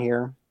them down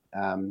here.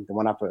 The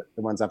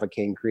ones up at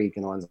King Creek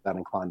and the ones out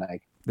in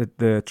Klondike.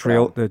 The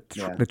trail So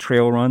yeah, the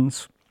trail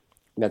runs.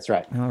 that's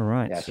right. All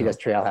right. Yeah, she does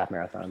trail half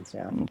marathons.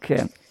 Yeah.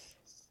 Okay.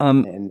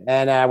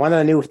 And one of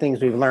the new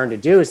things we've learned to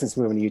do since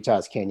moving to Utah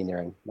is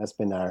canyoneering. That's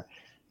been our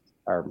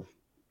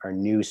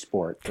new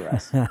sport for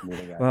us.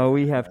 Well,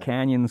 we have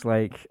canyons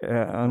like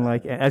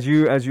unlike as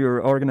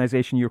your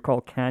organization, you're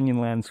called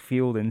Canyonlands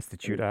Field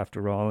Institute.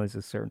 After all, is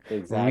a certain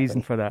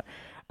reason for that.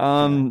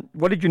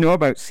 What did you know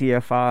about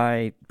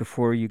CFI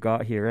before you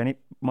got here? Any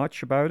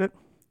much about it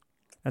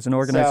as an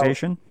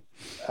organization?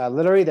 So,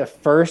 literally, the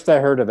first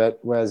I heard of it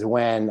was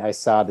when I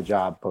saw the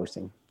job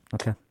posting.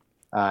 Okay.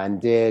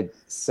 And did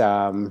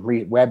some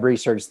web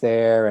research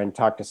there and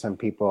talked to some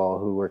people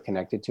who were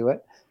connected to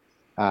it.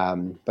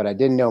 But I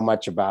didn't know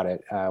much about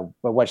it.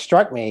 But what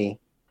struck me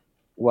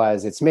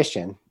was its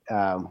mission,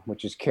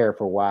 which is care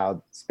for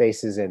wild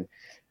spaces and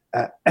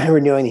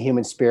renewing the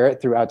human spirit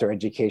through outdoor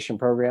education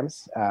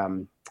programs.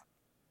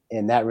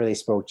 And that really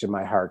spoke to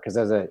my heart because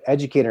as an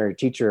educator and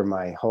teacher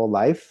my whole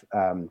life,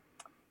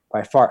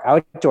 by far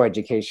outdoor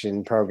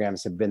education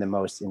programs have been the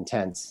most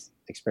intense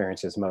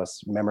experiences,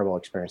 most memorable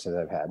experiences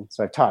I've had.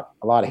 So I've taught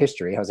a lot of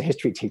history. I was a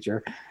history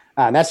teacher,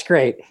 and that's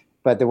great.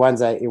 But the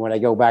ones when I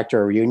go back to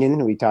a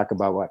reunion, we talk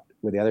about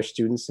with the other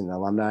students and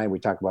alumni, we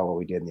talk about what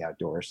we did in the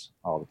outdoors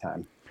all the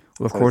time.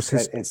 Well, of course,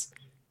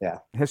 yeah.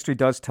 History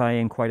does tie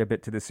in quite a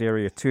bit to this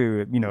area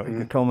too.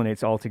 It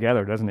culminates all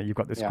together, doesn't it? You've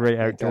got this great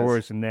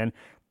outdoors, and then,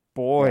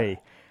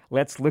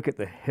 let's look at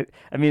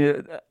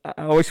I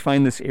always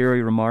find this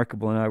area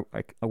remarkable, and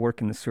I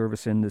work in the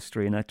service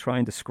industry, and I try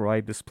and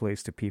describe this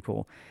place to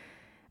people.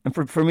 And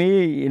for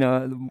me,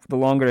 the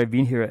longer I've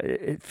been here,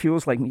 it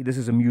feels like this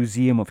is a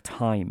museum of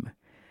time.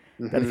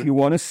 That if you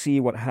want to see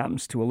what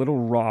happens to a little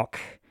rock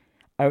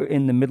out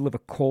in the middle of a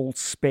cold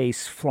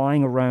space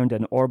flying around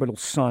an orbital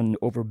sun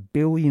over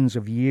billions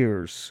of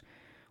years,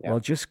 well,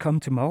 just come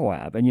to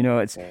Moab. And,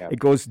 it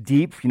goes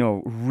deep,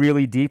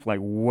 really deep, like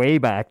way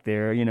back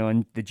there,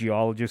 and the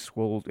geologists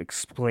will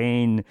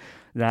explain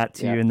that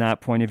to you in that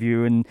point of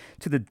view, and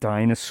to the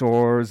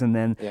dinosaurs and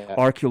then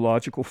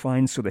archaeological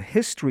finds. So the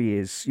history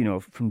is,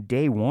 from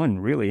day one,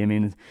 really. I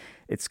mean,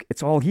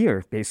 it's all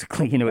here,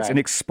 basically, it's an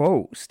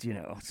exposed,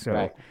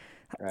 so.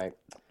 Right.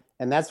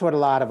 And that's what a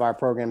lot of our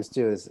programs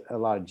do is a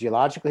lot of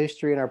geological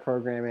history in our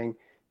programming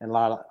and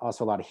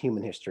also a lot of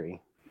human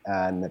history.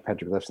 And the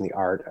petroglyphs and the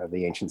art of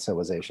the ancient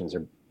civilizations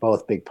are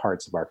both big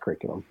parts of our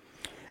curriculum.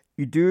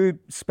 You do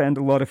spend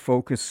a lot of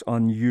focus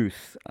on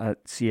youth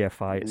at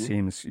CFI, it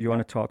seems. You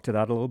want to talk to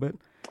that a little bit?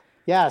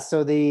 Yeah,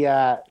 so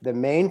the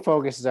main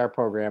focus of our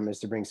program is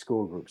to bring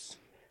school groups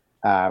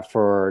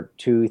for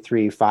 2,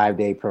 3,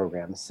 5-day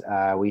programs.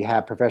 We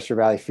have Professor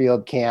Valley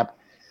Field Camp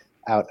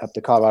out up the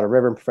Colorado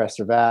River in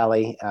Professor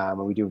Valley.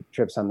 We do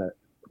trips on the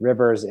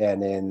rivers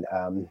and in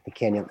the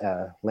canyon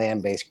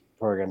land-based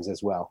programs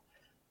as well.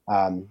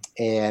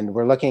 And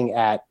we're looking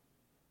at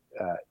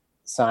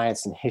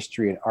science and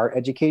history and art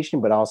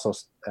education, but also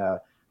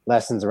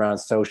lessons around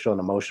social and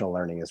emotional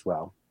learning as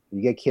well.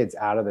 You get kids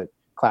out of the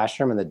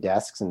classroom and the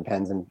desks and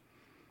pens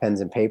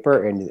and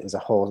paper, and there's a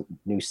whole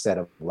new set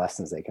of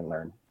lessons they can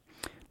learn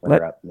when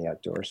they're out in the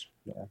outdoors.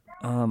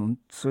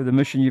 So the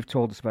mission you've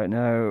told us about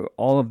now,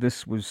 all of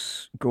this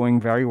was going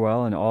very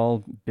well in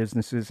all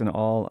businesses and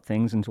all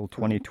things until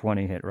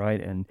 2020 hit, right?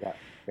 And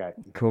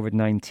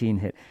COVID-19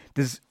 hit.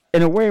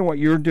 In a way, what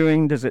you're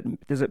doing, does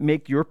it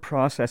make your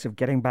process of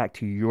getting back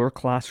to your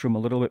classroom a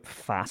little bit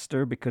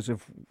faster because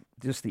of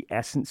just the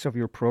essence of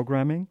your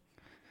programming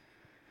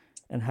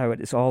and how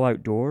it is all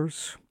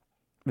outdoors?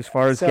 As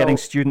far as getting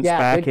students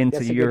back into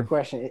that's a good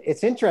question.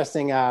 It's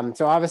interesting.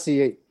 So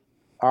obviously,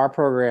 our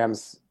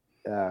programs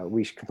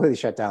we completely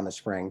shut down the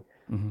spring,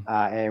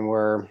 and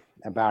we're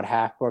about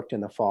half booked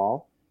in the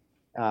fall.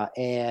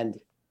 And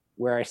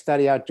where I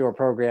study outdoor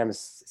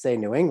programs, say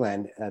New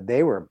England,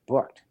 they were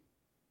booked.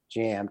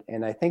 Jammed.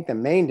 And I think the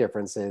main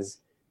difference is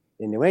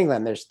in New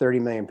England, there's 30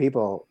 million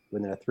people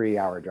within a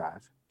 3-hour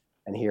drive.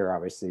 And here,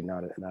 obviously,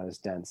 not as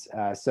dense.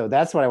 So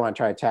that's what I want to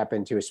try to tap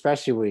into,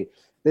 especially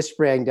this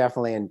spring,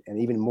 definitely, and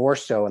even more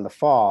so in the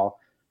fall,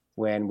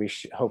 when we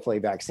hopefully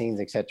vaccines,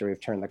 et cetera, we've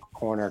turned the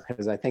corner,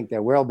 because I think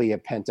there will be a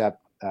pent up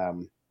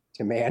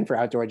demand for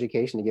outdoor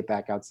education to get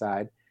back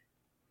outside.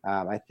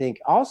 I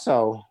think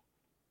also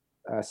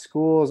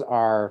schools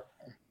are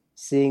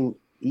seeing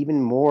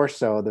even more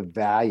so the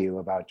value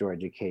of outdoor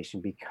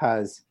education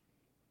because,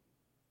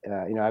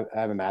 I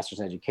have a master's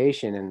in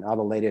education, and all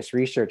the latest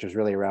research is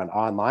really around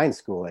online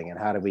schooling and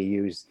how do we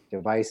use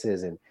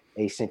devices and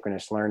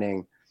asynchronous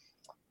learning.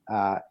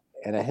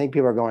 And I think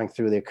people are going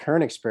through the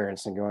current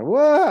experience and going,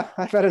 whoa,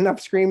 I've had enough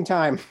screen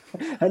time.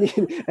 I need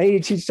to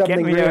teach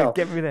something real.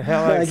 Get me the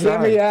hell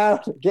outside.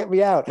 Get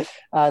me out.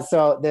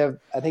 So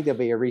I think there'll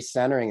be a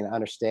recentering and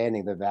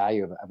understanding the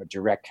value of a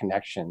direct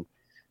connection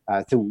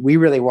So we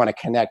really want to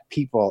connect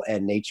people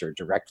and nature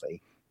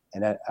directly.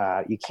 And that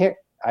you can't,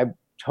 I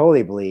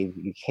totally believe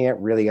you can't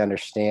really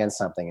understand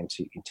something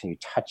until you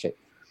touch it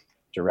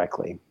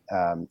directly.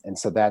 And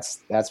so that's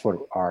what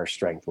our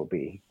strength will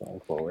be going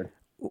forward.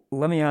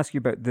 Let me ask you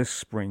about this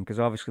spring, because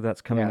obviously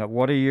that's coming Yeah. up.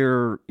 What are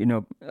your,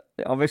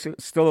 obviously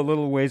it's still a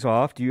little ways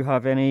off. Do you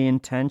have any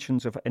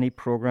intentions of any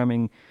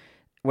programming?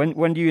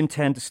 When do you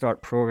intend to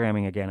start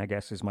programming again, I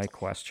guess is my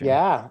question.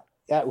 Yeah.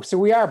 Yeah. So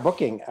we are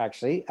booking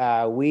actually.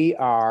 We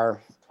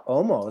are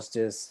almost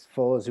as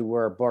full as we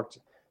were booked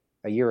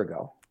a year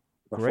ago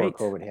before Great.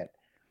 COVID hit.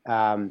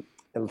 Um,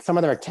 some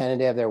of them are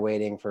tentative. They're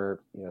waiting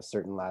for,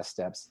 certain last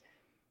steps.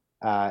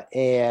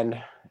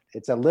 And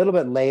it's a little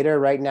bit later.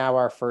 Right now,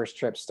 our first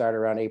trips start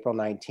around April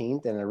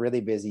 19th, and a really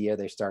busy year,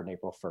 they start on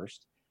April 1st.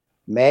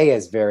 May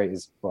is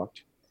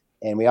booked.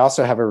 And we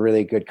also have a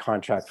really good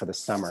contract for the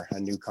summer, a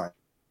new contract,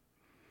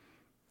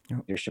 Yep.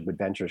 Leadership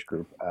Adventures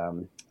group.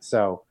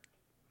 So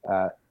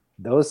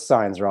those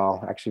signs are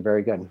all actually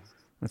very good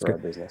That's for our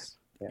good. business.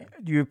 Yeah.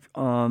 Do you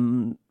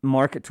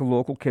market to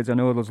local kids? I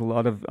know there's a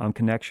lot of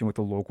connection with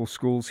the local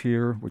schools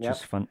here, which is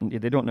Yep. fun.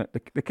 They don't know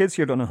the kids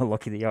here don't know how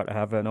lucky they are to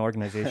have an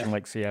organization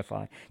like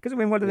CFI. Because I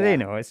mean, what do they Yeah.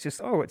 know? It's just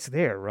it's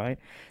there, right?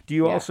 Do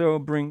you Yeah. also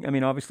bring? I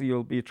mean, obviously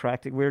you'll be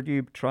attracted. Where do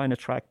you try and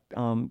attract?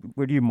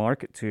 Where do you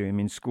market to? I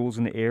mean, schools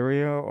in the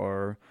area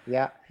or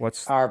Yeah.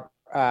 what's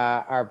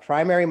Our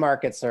primary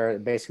markets are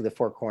basically the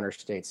four corner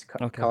states: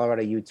 okay?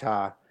 Colorado,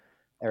 Utah,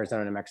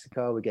 Arizona, New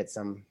Mexico. We get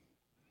some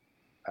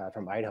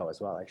from Idaho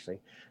as well, actually,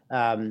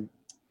 and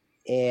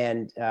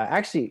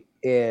actually,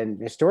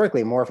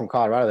 historically more from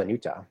Colorado than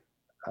Utah.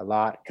 A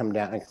lot come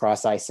down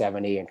across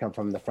I-70 and come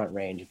from the Front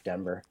Range of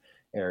Denver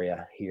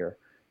area here.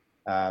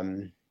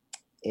 Um,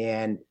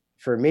 and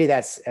for me,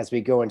 that's as we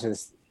go into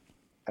this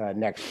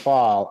next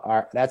fall.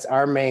 That's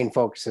our main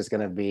focus is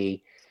going to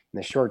be in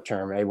the short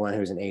term. Everyone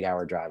who's an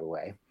 8-hour drive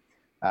away,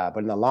 but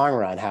in the long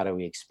run, how do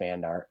we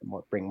expand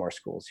bring more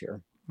schools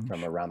here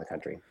from around the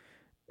country?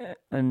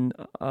 And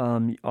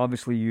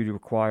obviously, you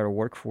require a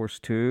workforce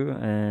too,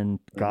 and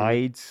Mm-hmm.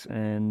 guides,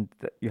 and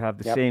you have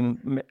Yep.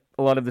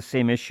 a lot of the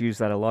same issues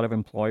that a lot of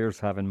employers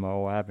have in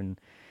Moab. And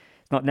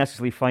it's not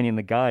necessarily finding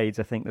the guides.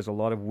 I think there's a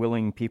lot of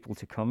willing people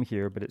to come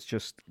here, but it's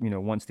just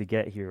once they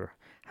get here,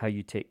 how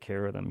you take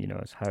care of them,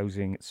 as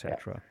housing, Yeah.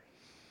 etc.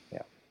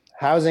 Yeah.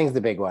 Housing's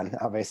the big one,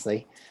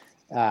 obviously.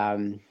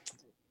 Um,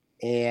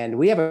 and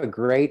we have a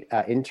great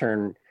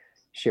internship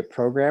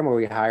program where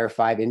we hire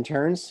 5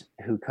 interns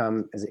who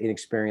come as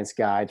inexperienced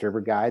guides,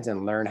 river guides,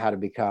 and learn how to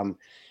become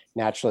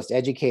naturalist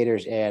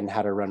educators and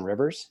how to run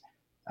rivers.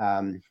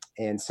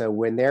 And so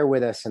when they're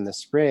with us in the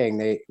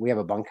spring, we have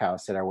a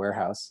bunkhouse at our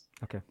warehouse.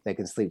 Okay. They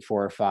can sleep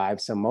 4 or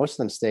 5. So most of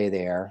them stay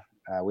there.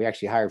 We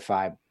actually hired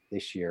 5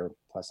 this year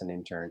plus an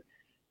intern.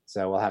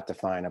 So we'll have to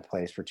find a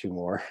place for 2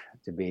 more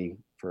to be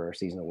for our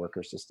seasonal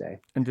workers to stay.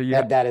 And do you?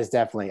 That is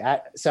definitely.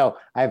 So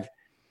I've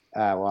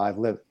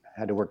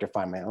had to work to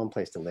find my own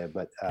place to live,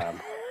 but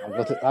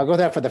I'll go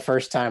there for the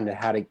first time to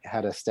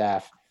how to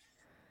staff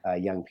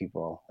young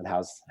people and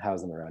house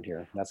them around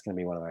here. That's going to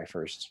be one of my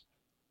first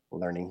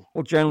learning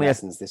Well, generally,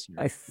 lessons this year.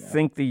 I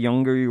think the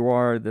younger you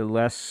are, the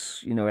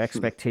less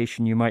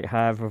expectation you might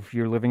have of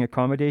your living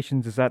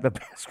accommodations. Is that the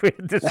best way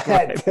to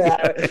describe it?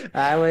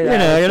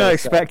 You're not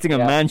expecting a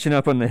mansion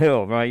up on the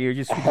hill, right? You're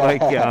just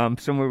like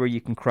somewhere where you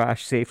can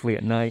crash safely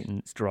at night and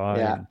it's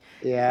dry.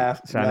 Yeah.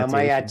 No,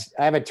 I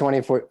have a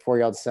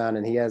 24-year-old son,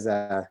 and he has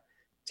a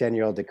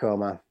 10-year-old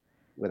Tacoma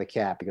with a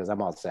cat because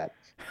I'm all set.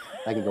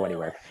 I can go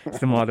anywhere. It's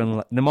the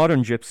modern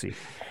gypsy.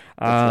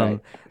 That's right.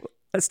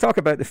 Let's talk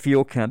about the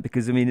field camp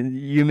because, I mean,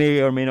 you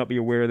may or may not be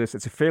aware of this.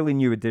 It's a fairly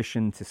new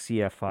addition to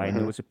CFI, and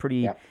it was a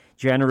pretty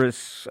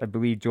generous, I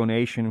believe,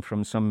 donation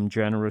from some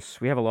generous.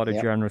 We have a lot of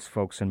generous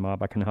folks in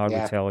Moab. I can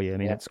hardly tell you. I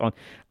mean, it's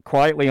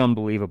quietly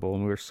unbelievable,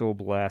 and we're so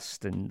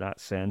blessed in that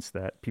sense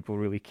that people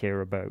really care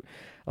about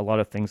a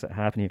lot of things that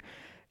happen here.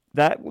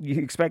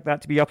 You expect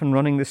that to be up and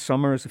running this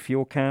summer as a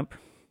field camp?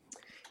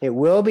 It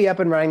will be up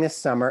and running this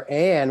summer,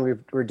 and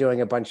we're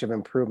doing a bunch of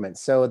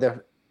improvements. So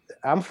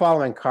I'm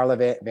following Carla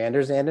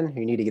Vanderzanden, who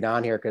you need to get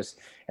on here because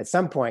at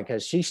some point,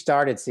 because she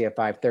started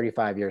CFI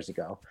 35 years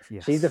ago.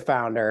 Yes. She's the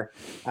founder.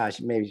 She's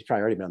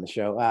probably already been on the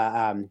show.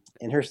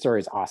 And her story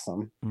is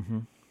awesome. Mm-hmm.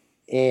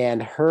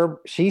 And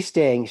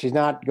she's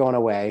not going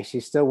away.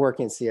 She's still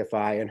working at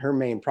CFI. And her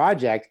main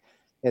project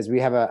is we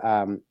have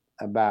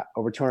about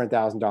over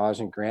 $200,000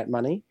 in grant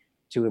money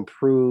to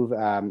improve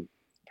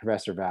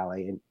Professor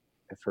Valley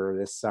for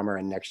this summer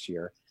and next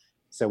year.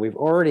 So we've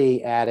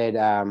already added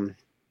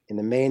in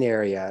the main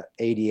area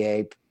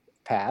ADA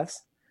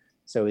paths,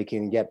 so we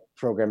can get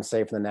programs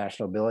safe from the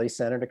National Ability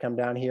Center to come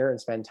down here and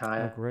spend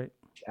time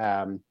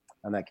on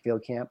that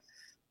field camp.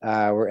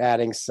 We're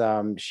adding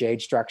some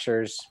shade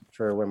structures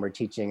for when we're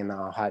teaching in the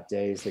hot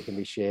days that can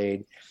be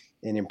shade,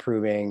 and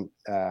improving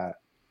the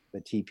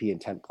TP and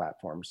tent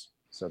platforms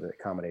so that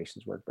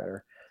accommodations work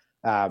better.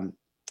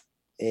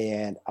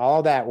 And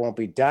all that won't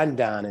be done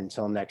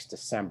until next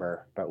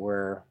December, but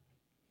we're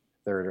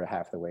third or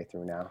half the way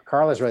through now.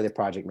 Carla's really the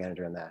project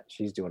manager in that.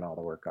 She's doing all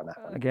the work on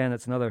that one. Again,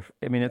 it's another.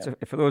 I mean,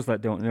 for those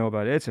that don't know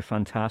about it, it's a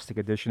fantastic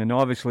addition, and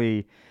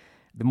obviously,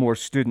 the more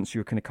students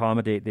you can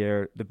accommodate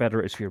there, the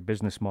better it is for your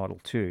business model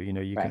too. You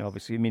know, you can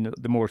obviously. I mean,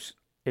 the more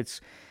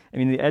it's. I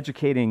mean, the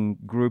educating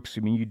groups.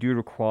 I mean, you do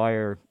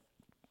require,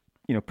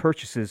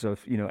 purchases of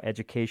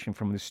education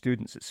from the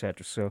students,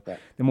 etc. So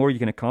the more you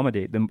can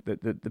accommodate,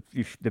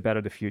 the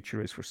better the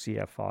future is for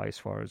CFI as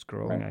far as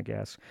growing, I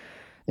guess.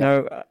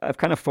 Now, I've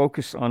kind of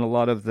focused on a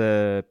lot of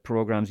the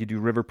programs. You do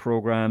river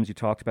programs. You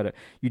talked about it.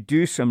 You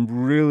do some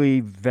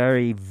really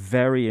very,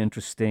 very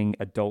interesting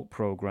adult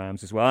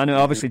programs as well. I know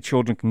obviously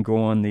children can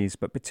go on these,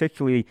 but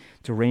particularly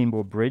to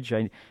Rainbow Bridge.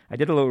 I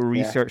did a little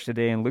research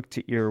today and looked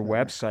at your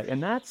website.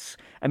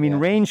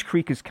 And Range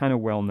Creek is kind of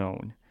well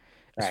known.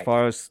 As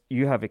far as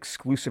you have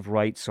exclusive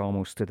rights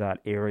almost to that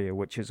area,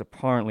 which is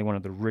apparently one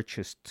of the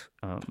richest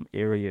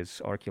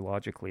areas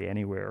archaeologically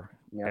anywhere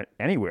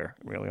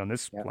really on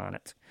this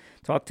planet.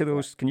 Talk to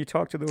those. Can you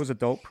talk to those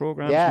adult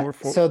programs? Yeah.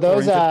 So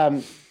those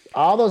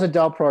all those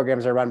adult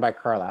programs are run by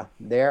Carla.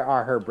 They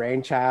are her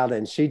brainchild,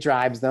 and she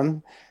drives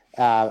them.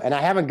 And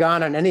I haven't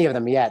gone on any of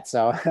them yet,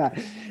 so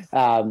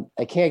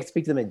I can't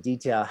speak to them in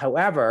detail.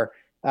 However,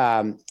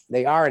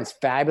 they are in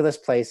fabulous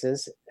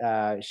places.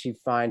 She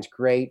finds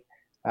great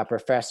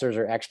professors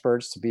or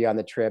experts to be on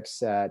the trips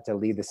to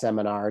lead the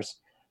seminars.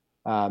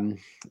 And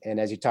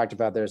as you talked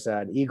about, there's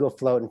an eagle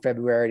float in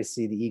February to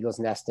see the eagles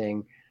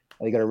nesting.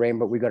 We go to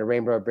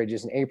Rainbow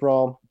Bridges in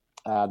April,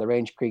 the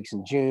Range Creeks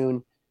in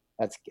June.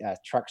 That's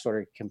truck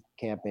sort of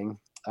camping.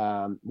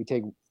 We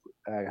take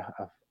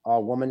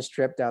all women's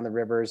trip down the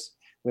rivers,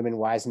 Women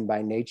Wizened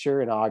by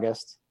Nature in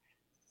August.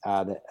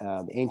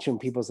 The Ancient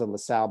Peoples of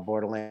LaSalle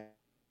Borderland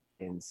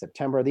in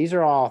September. These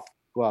are all,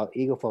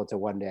 eagle floats are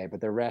one day,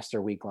 but the rest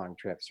are week-long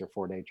trips or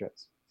 4-day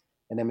trips.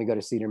 And then we go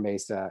to Cedar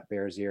Mesa,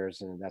 Bears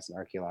Ears, and that's an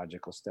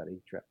archaeological study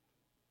trip.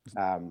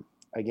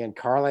 Again,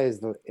 Carla is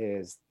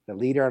the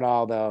leader in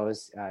all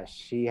those.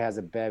 She has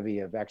a bevy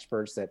of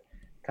experts that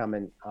come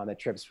in on the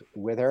trips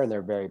with her, and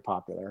they're very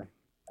popular.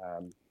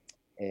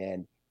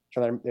 And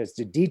there's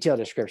a detailed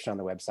description on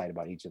the website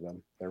about each of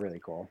them. They're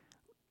really cool.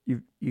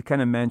 You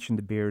kind of mentioned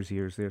the Bears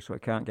Ears there, so I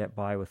can't get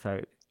by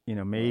without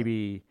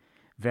maybe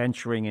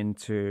venturing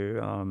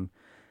into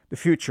the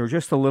future,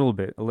 just a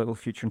little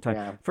future in time.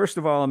 Yeah. First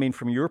of all, I mean,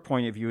 from your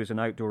point of view as an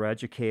outdoor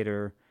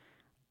educator,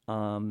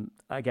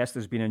 I guess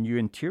there's been a new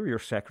Interior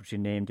Secretary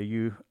named. Are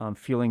you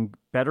feeling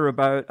better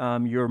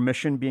about your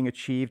mission being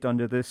achieved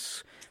under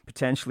this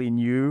potentially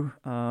new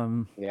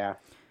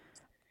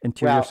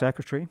Interior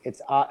Secretary?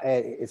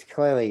 It's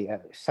clearly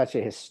such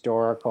a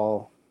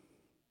historical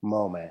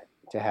moment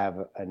to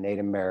have a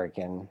Native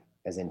American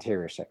as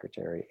Interior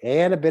Secretary,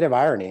 and a bit of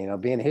irony.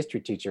 Being a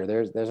history teacher,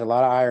 there's a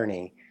lot of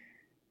irony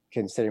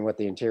considering what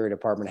the Interior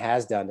Department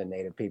has done to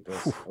Native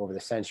peoples over the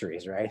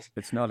centuries, right?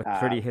 It's not a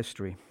pretty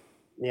history.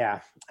 Yeah.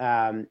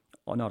 Not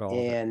all.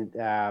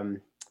 And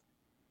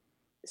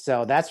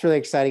so that's really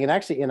exciting. And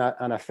actually,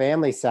 on a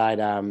family side,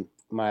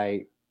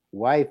 my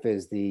wife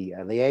is the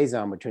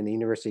liaison between the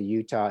University of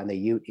Utah and the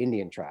Ute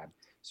Indian tribe.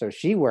 So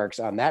she works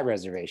on that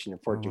reservation in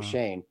Fort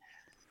Duchesne.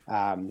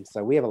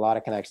 So we have a lot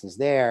of connections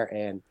there,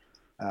 and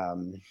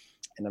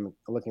I'm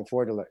looking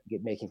forward to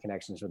making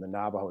connections with the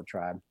Navajo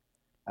tribe.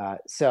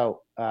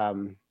 So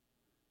I'm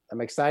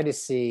excited to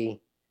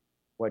see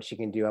what she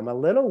can do. I'm a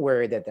little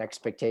worried that the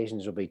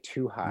expectations will be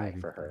too high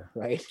for her,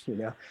 right?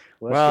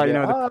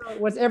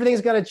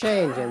 Everything's going to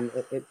change, and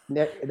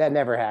that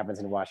never happens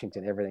in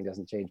Washington. Everything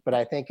doesn't change, but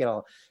I think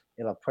it'll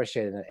push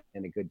it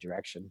in a good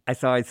direction. I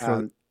thought I'd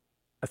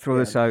throw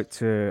this out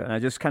to, and I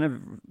just kind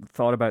of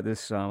thought about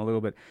this a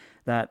little bit,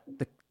 that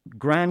the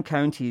Grand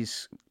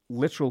County's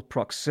literal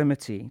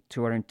proximity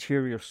to our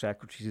Interior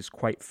Secretaries is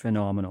quite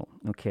phenomenal.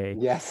 Okay.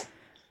 Yes.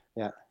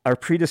 Yeah. Our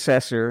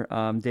predecessor,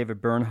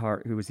 David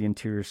Bernhardt, who was the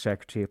Interior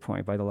Secretary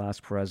appointed by the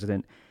last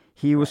president,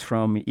 he was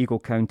from Eagle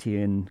County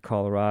in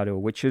Colorado,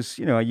 which is,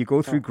 you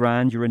go through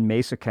Grand, you're in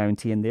Mesa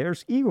County, and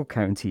there's Eagle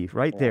County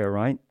right there,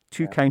 right?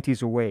 Two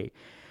counties away.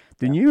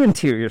 The new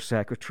Interior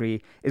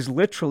Secretary is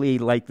literally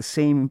like the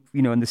same,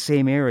 in the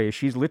same area.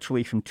 She's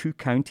literally from 2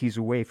 counties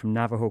away from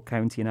Navajo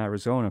County in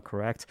Arizona,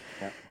 correct?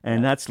 Yeah.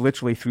 And that's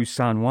literally through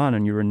San Juan,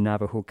 and you're in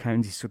Navajo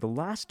County. So the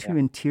last 2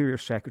 Interior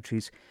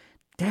Secretaries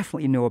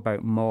definitely know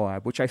about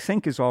Moab, which I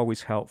think is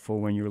always helpful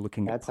when you're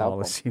looking at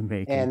policy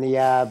making. And the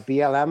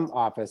BLM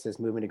office is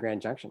moving to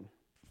Grand Junction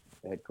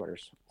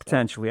headquarters.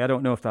 Potentially. I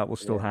don't know if that will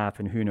still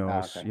happen. Who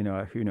knows?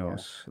 Who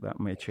knows? That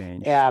may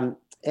change.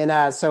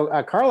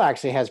 So Carla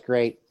actually has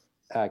great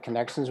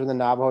connections with the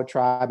Navajo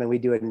tribe, and we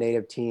do a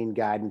Native teen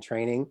guide and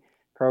training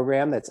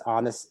program that's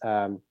on this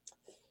San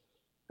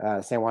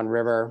Juan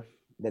River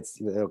that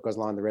goes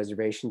along the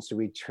reservation. So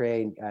we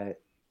train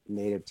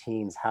Native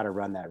teens how to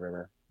run that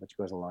river, which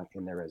goes along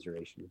in their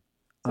reservation.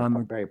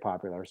 It's very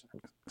popular.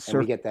 And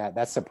we get that.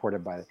 That's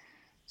supported by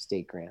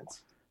state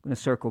grants. I'm going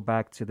to circle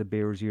back to the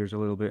Bears Ears a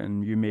little bit,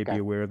 and you may be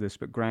aware of this,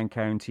 but Grand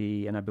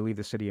County, and I believe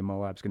the city of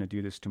Moab is going to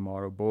do this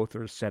tomorrow, both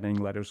are sending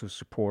letters of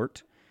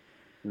support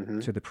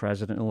to the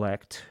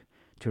president-elect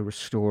to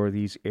restore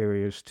these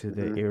areas to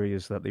the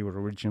areas that they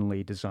were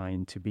originally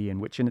designed to be in,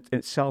 which in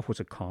itself was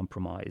a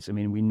compromise. I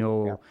mean, we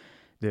know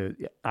the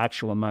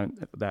actual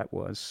amount that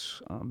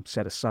was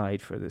set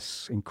aside for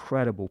this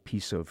incredible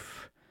piece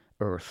of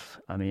earth.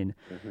 I mean,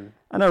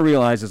 and I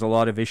realize there's a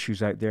lot of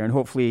issues out there, and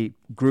hopefully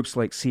groups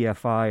like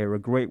CFI are a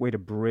great way to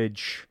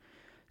bridge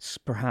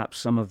perhaps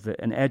some of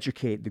and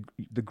educate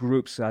the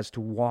groups as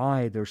to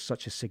why there's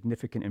such a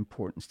significant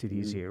importance to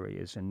these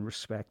areas and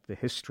respect the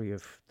history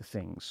of the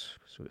things,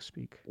 so to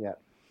speak. Yeah.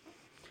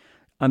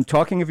 I'm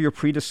talking of your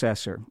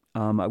predecessor.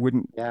 I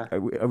wouldn't. Yeah.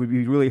 It would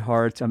be really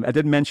hard. I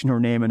did mention her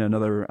name in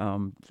another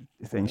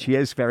thing. She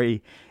is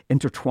very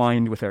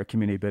intertwined with our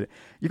community, but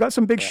you got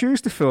some big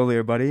shoes to fill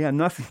there, buddy. And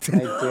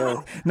nothing. I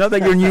do. Not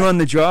that you're new on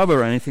the job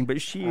or anything,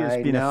 but she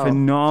has been a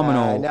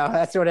phenomenal. No,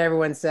 that's what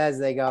everyone says.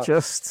 They go.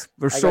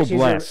 We're so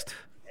blessed.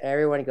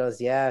 Everyone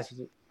goes, yeah.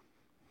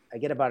 I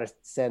get about a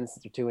sentence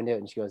or two into it,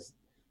 and she goes,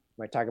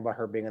 when I talk about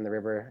her being on the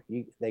river,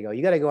 they go,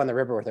 you got to go on the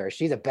river with her.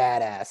 She's a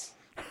badass.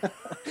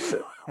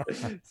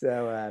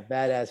 So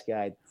badass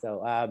guide.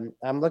 So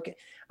I'm looking,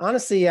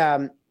 honestly,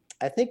 I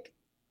think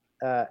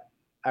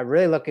I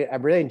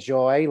really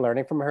enjoy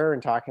learning from her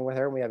and talking with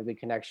her. We have a good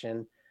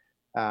connection.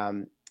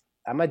 I'm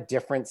a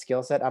different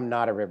skill set. I'm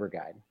not a river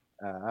guide.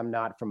 I'm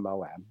not from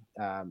Moab.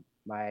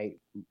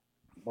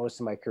 Most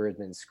of my career has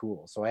been in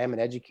school, so I am an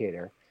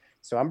educator.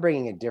 So I'm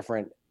bringing a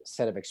different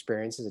set of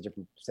experiences, a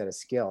different set of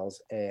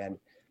skills, and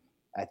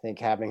I think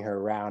having her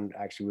around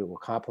actually we will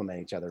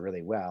complement each other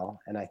really well.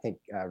 And I think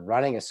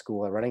running a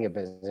school or running a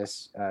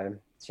business,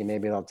 she may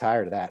be a little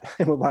tired of that.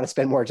 We want to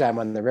spend more time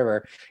on the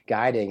river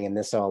guiding, and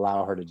this will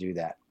allow her to do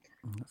that.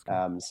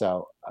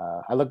 So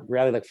I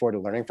really look forward to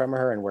learning from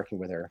her and working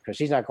with her, because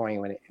she's not going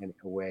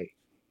away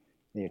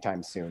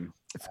anytime soon.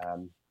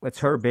 It's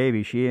her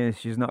baby.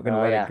 She's not going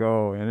to let it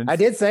go. And I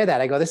did say that.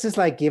 I go, this is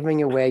like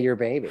giving away your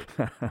baby.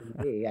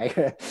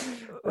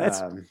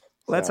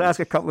 Let's ask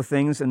a couple of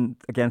things, and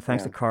again,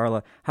 thanks to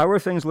Carla. How are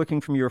things looking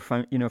from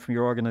from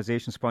your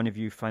organization's point of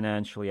view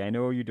financially? I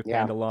know you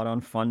depend a lot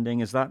on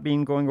funding. Is that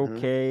been going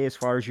okay as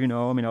far as you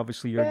know? I mean,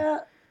 obviously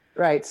you're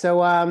right. So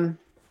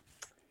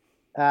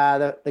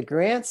the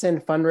grants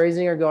and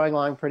fundraising are going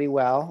along pretty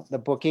well. The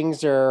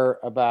bookings are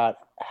about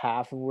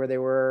half of where they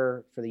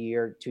were for the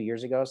year 2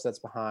 years ago, so that's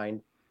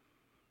behind.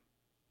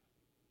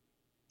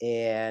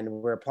 And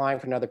we're applying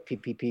for another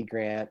PPP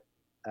grant.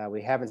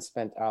 We haven't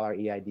spent all our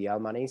EIDL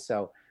money,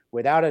 so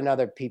without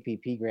another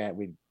PPP grant,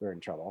 we're in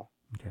trouble.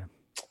 Okay.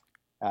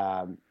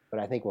 But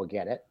I think we'll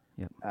get it.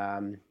 Yep.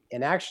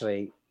 And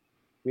actually,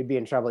 we'd be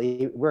in trouble.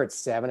 We're at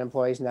 7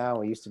 employees now.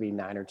 We used to be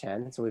 9 or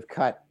 10. So we've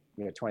cut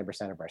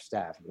 20% of our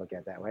staff, if you look at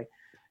it that way,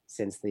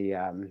 since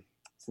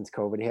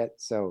COVID hit.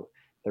 So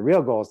the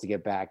real goal is to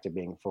get back to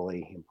being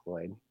fully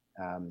employed.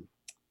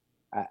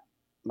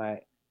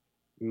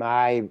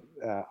 My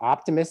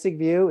optimistic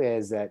view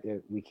is that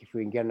if we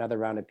can get another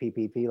round of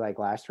PPP like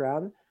last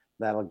round,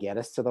 that'll get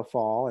us to the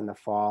fall, and the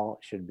fall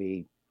should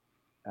be,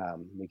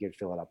 we could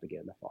fill it up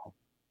again in the fall.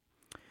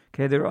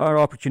 Okay, there are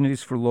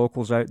opportunities for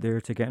locals out there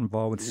to get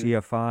involved with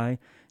CFI. Do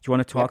you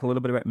want to talk a little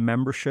bit about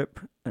membership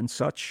and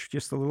such,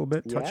 just a little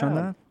bit, touch on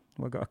that?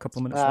 We've got a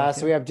couple minutes left.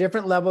 So we have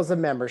different levels of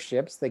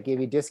memberships that give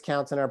you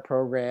discounts on our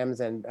programs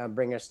and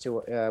bring us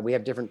to, we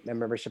have different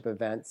membership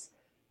events.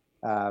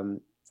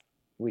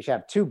 We should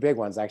have 2 big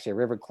ones, actually, a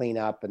river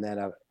cleanup and then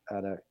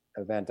an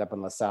event up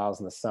in LaSalle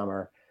in the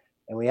summer.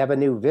 And we have a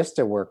new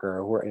Vista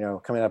worker who,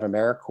 coming up in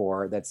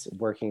AmeriCorps that's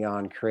working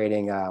on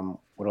creating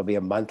what will be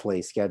a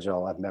monthly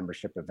schedule of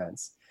membership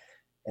events.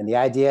 And the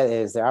idea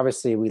is that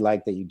obviously we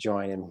like that you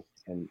join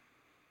and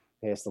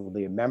pay us to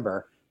be a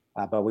member,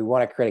 but we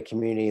want to create a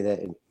community that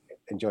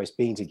enjoys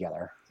being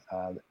together.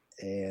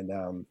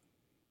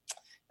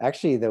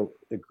 Actually, the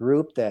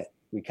group that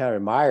we kind of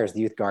admire is the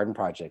Youth Garden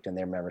Project and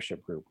their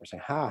membership group. We're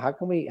saying, how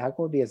can we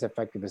be as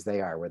effective as they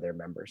are with their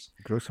members?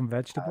 Grow some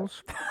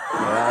vegetables.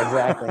 Yeah,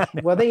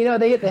 exactly. Well, they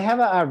have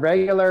a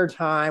regular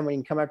time when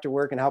you can come after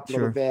work and help a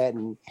little bit,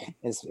 and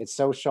it's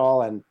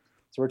social, and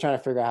so we're trying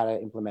to figure out how to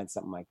implement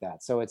something like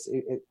that. So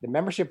the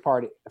membership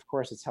part, of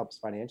course, it helps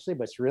financially,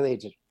 but it's really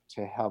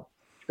to help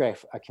create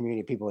a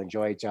community. People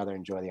enjoy each other,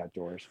 enjoy the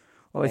outdoors.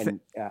 Well,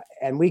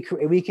 and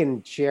we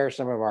can share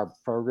some of our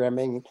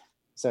programming.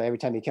 So every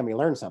time you come, you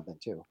learn something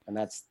too. And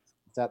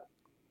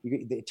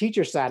the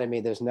teacher side of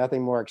me, there's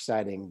nothing more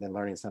exciting than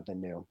learning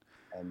something new.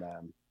 And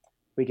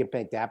we can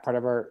make that part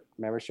of our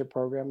membership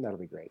program. That'll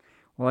be great.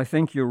 Well, I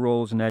think your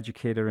role as an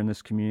educator in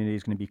this community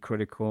is going to be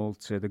critical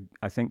to the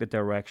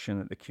direction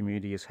that the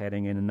community is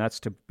heading in. And that's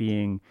to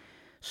being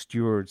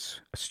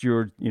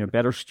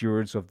better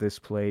stewards of this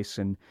place.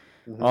 And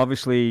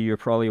obviously you're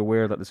probably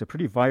aware that there's a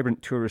pretty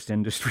vibrant tourist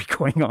industry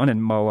going on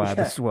in Moab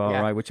as well,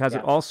 right? Which has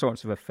all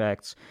sorts of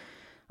effects.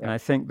 And I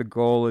think the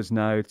goal is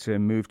now to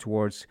move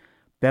towards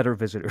better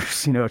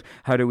visitors.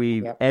 How do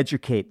we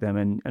educate them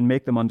and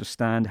make them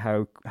understand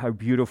how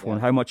beautiful and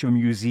how much of a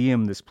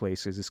museum this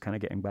place is kind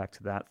of getting back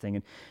to that thing.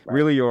 And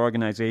really your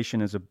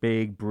organization is a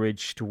big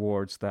bridge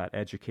towards that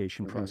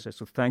education process.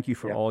 So thank you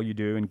for all you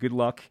do, and good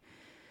luck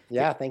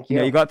Yeah, thank You you.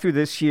 know, you got through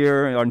this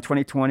year on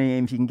 2020,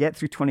 and if you can get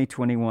through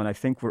 2021, I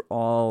think we're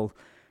all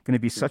going to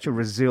be such a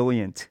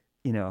resilient,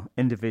 you know,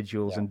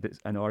 individuals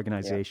and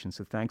organizations.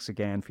 So thanks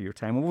again for your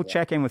time. And we'll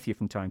check in with you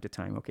from time to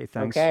time. Okay,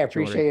 thanks. Okay, I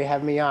appreciate you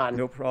having me on.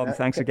 No problem.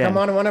 Thanks again. Come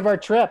on one of our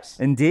trips.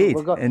 Indeed,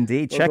 We'll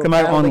indeed. We'll check go them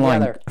out paddle online.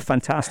 together.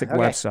 Fantastic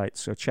website.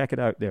 So check it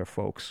out there,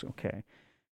 folks. Okay.